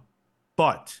dumb,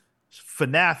 but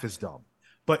FNAF is dumb.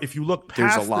 But if you look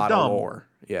past there's a lot the dumb, of lore.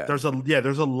 Yeah, there's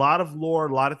a lot of lore,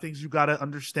 a lot of things you got to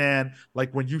understand.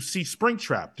 Like when you see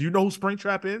Springtrap, do you know who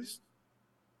Springtrap is?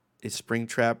 Is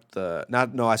Springtrap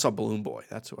No, I saw Balloon Boy.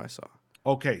 That's who I saw.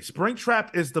 Okay,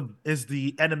 Springtrap is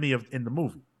the enemy in the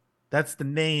movie. That's the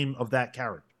name of that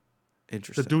character.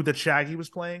 Interesting. The dude that Shaggy was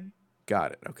playing.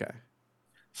 Got it. Okay.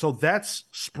 So that's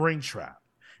Springtrap.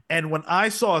 And when I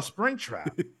saw a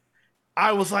Springtrap,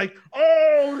 I was like,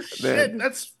 oh, shit,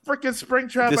 that's freaking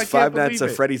Springtrap. This I can't Five believe Nights it.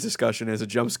 at Freddy's discussion is a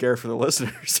jump scare for the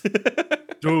listeners.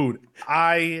 Dude,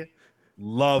 I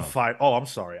love Five. Oh, I'm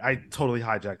sorry. I totally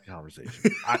hijacked the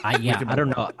conversation.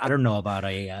 I don't know about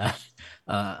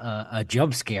a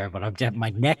jump scare, but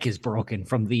my neck is broken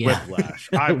from the whiplash.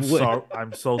 I'm sorry.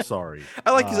 I'm so sorry.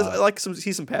 I like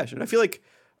see some passion. I feel like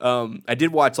I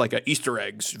did watch like a Easter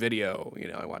eggs video.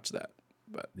 I watched that,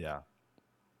 but yeah,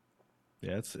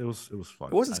 it was fun.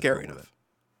 It wasn't scary enough.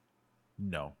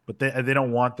 No, but they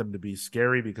don't want them to be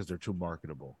scary because they're too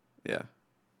marketable. Yeah,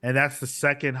 and that's the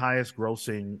second highest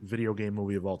grossing video game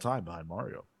movie of all time behind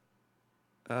Mario.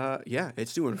 Yeah,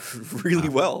 it's doing really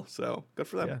well. So good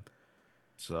for them. Yeah.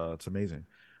 It's amazing.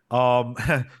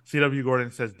 CW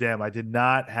Gordon says, "Damn, I did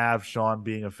not have Sean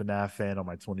being a FNAF fan on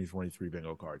my 2023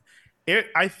 bingo card."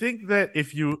 I think that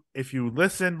if you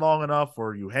listen long enough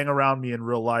or you hang around me in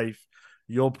real life,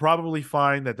 you'll probably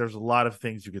find that there's a lot of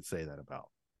things you could say that about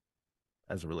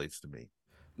as it relates to me.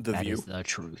 That is the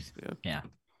truth. Yeah.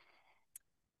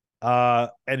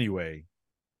 Anyway,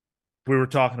 we were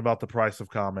talking about the price of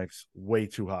comics way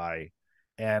too high.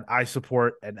 And I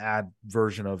support an ad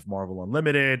version of Marvel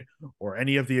Unlimited or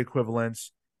any of the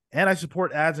equivalents. And I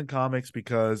support ads in comics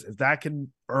because if that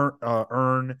can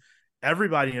earn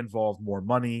everybody involved more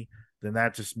money, then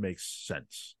that just makes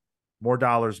sense. More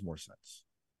dollars, more sense.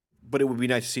 But it would be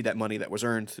nice to see that money that was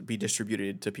earned be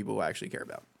distributed to people who actually care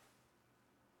about.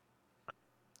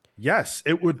 Yes,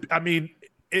 it would. I mean,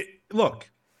 look,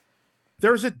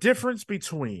 there's a difference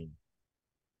between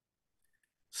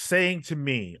saying to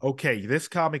me, okay, this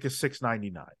comic is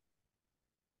 $6.99,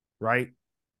 right?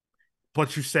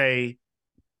 But you say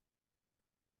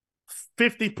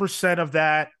 50% of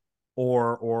that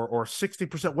or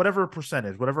 60%, whatever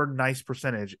percentage, whatever nice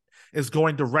percentage is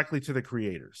going directly to the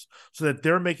creators so that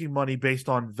they're making money based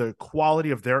on the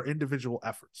quality of their individual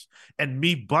efforts. And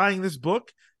me buying this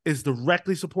book is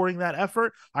directly supporting that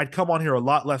effort, I'd come on here a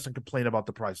lot less and complain about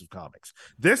the price of comics.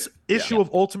 This issue of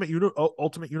Ultimate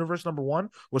Universe #1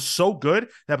 was so good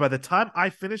that by the time I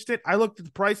finished it, I looked at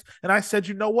the price and I said,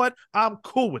 you know what? I'm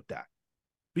cool with that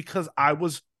because I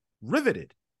was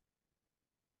riveted.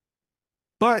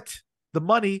 But the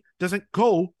money doesn't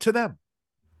go to them.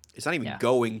 It's not even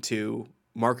going to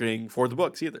marketing for the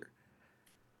books either.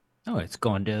 No, it's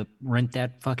going to rent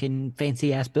that fucking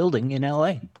fancy ass building in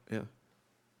LA. Yeah.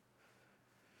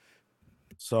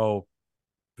 So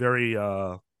very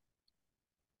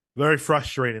very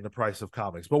frustrating, the price of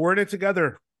comics. But we're in it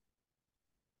together.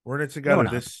 We're in it together.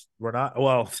 No, we're not.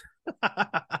 Well,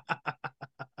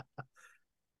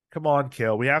 come on,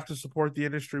 Kale. We have to support the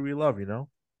industry we love, you know?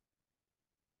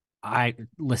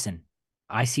 Listen,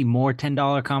 I see more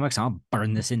 $10 comics, I'll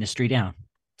burn this industry down.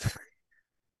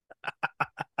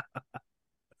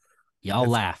 Y'all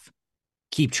laugh.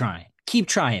 Keep trying. Keep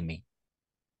trying me.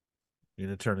 You're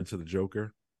gonna turn into the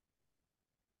Joker?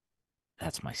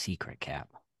 That's my secret, Cap.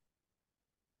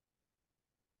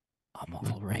 I'm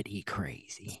already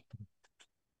crazy.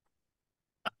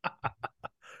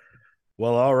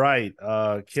 Well, all right.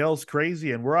 Kale's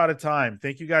crazy, and we're out of time.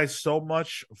 Thank you guys so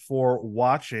much for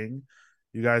watching.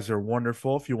 You guys are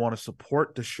wonderful. If you want to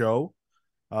support the show,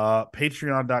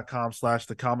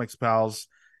 patreon.com/thecomicspals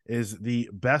is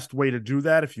the best way to do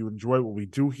that. If you enjoy what we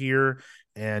do here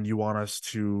and you want us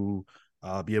to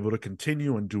be able to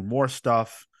continue and do more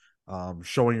stuff,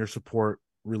 showing your support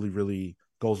really, really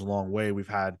goes a long way. We've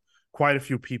had quite a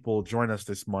few people join us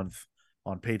this month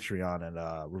on Patreon, and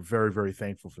we're very, very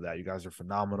thankful for that. You guys are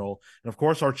phenomenal. And of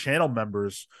course, our channel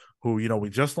members who, you know, we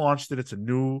just launched it. It's a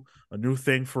new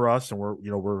thing for us, and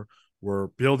we're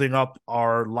building up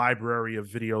our library of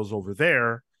videos over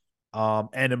there,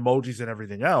 and emojis and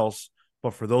everything else.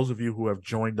 But for those of you who have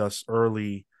joined us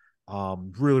early,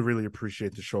 really, really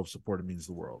appreciate the show of support. It means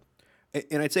the world.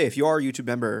 And I'd say if you are a YouTube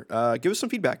member, give us some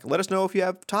feedback. Let us know if you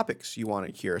have topics you want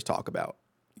to hear us talk about.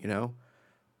 You know,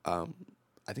 I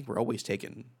think we're always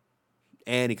taking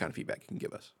any kind of feedback you can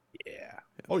give us. Yeah.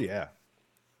 Oh yeah.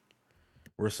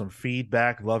 We're some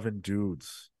feedback loving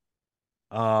dudes.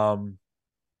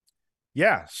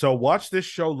 Yeah. So watch this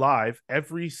show live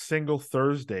every single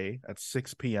Thursday at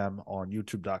 6 p.m. on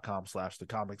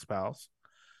youtube.com/thecomicspals.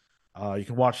 You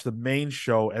can watch the main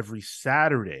show every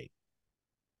Saturday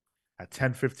at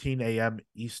 10:15 a.m.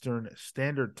 Eastern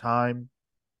Standard Time.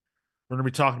 We're going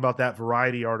to be talking about that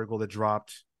Variety article that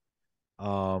dropped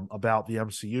about the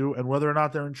MCU and whether or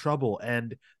not they're in trouble.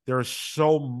 And there is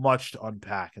so much to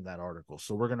unpack in that article.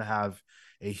 So we're going to have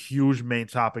a huge main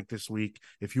topic this week.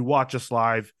 If you watch us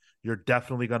live, you're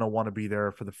definitely going to want to be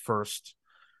there for the first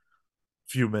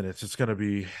few minutes. It's going to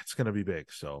be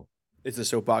big. So is the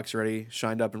soapbox ready,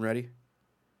 shined up and ready?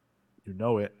 You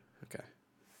know it. Okay.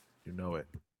 You know it.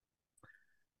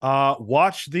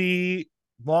 Watch the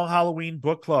Long Halloween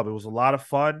Book Club. It was a lot of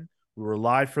fun. We were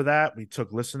live for that. We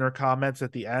took listener comments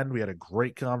at the end. We had a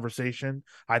great conversation.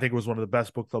 I think it was one of the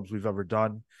best book clubs we've ever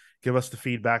done. Give us the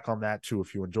feedback on that too.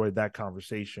 If you enjoyed that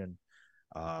conversation,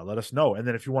 let us know. And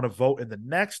then if you want to vote in the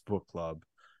next book club,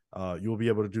 you will be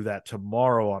able to do that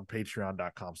tomorrow on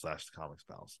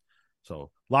patreon.com/thecomicspals.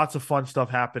 So lots of fun stuff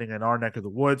happening in our neck of the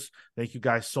woods. Thank you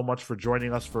guys so much for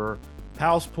joining us for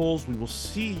Pals Pulls. We will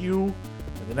see you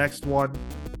in the next one.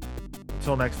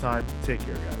 Until next time, take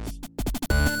care, guys.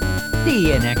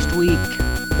 See you next week.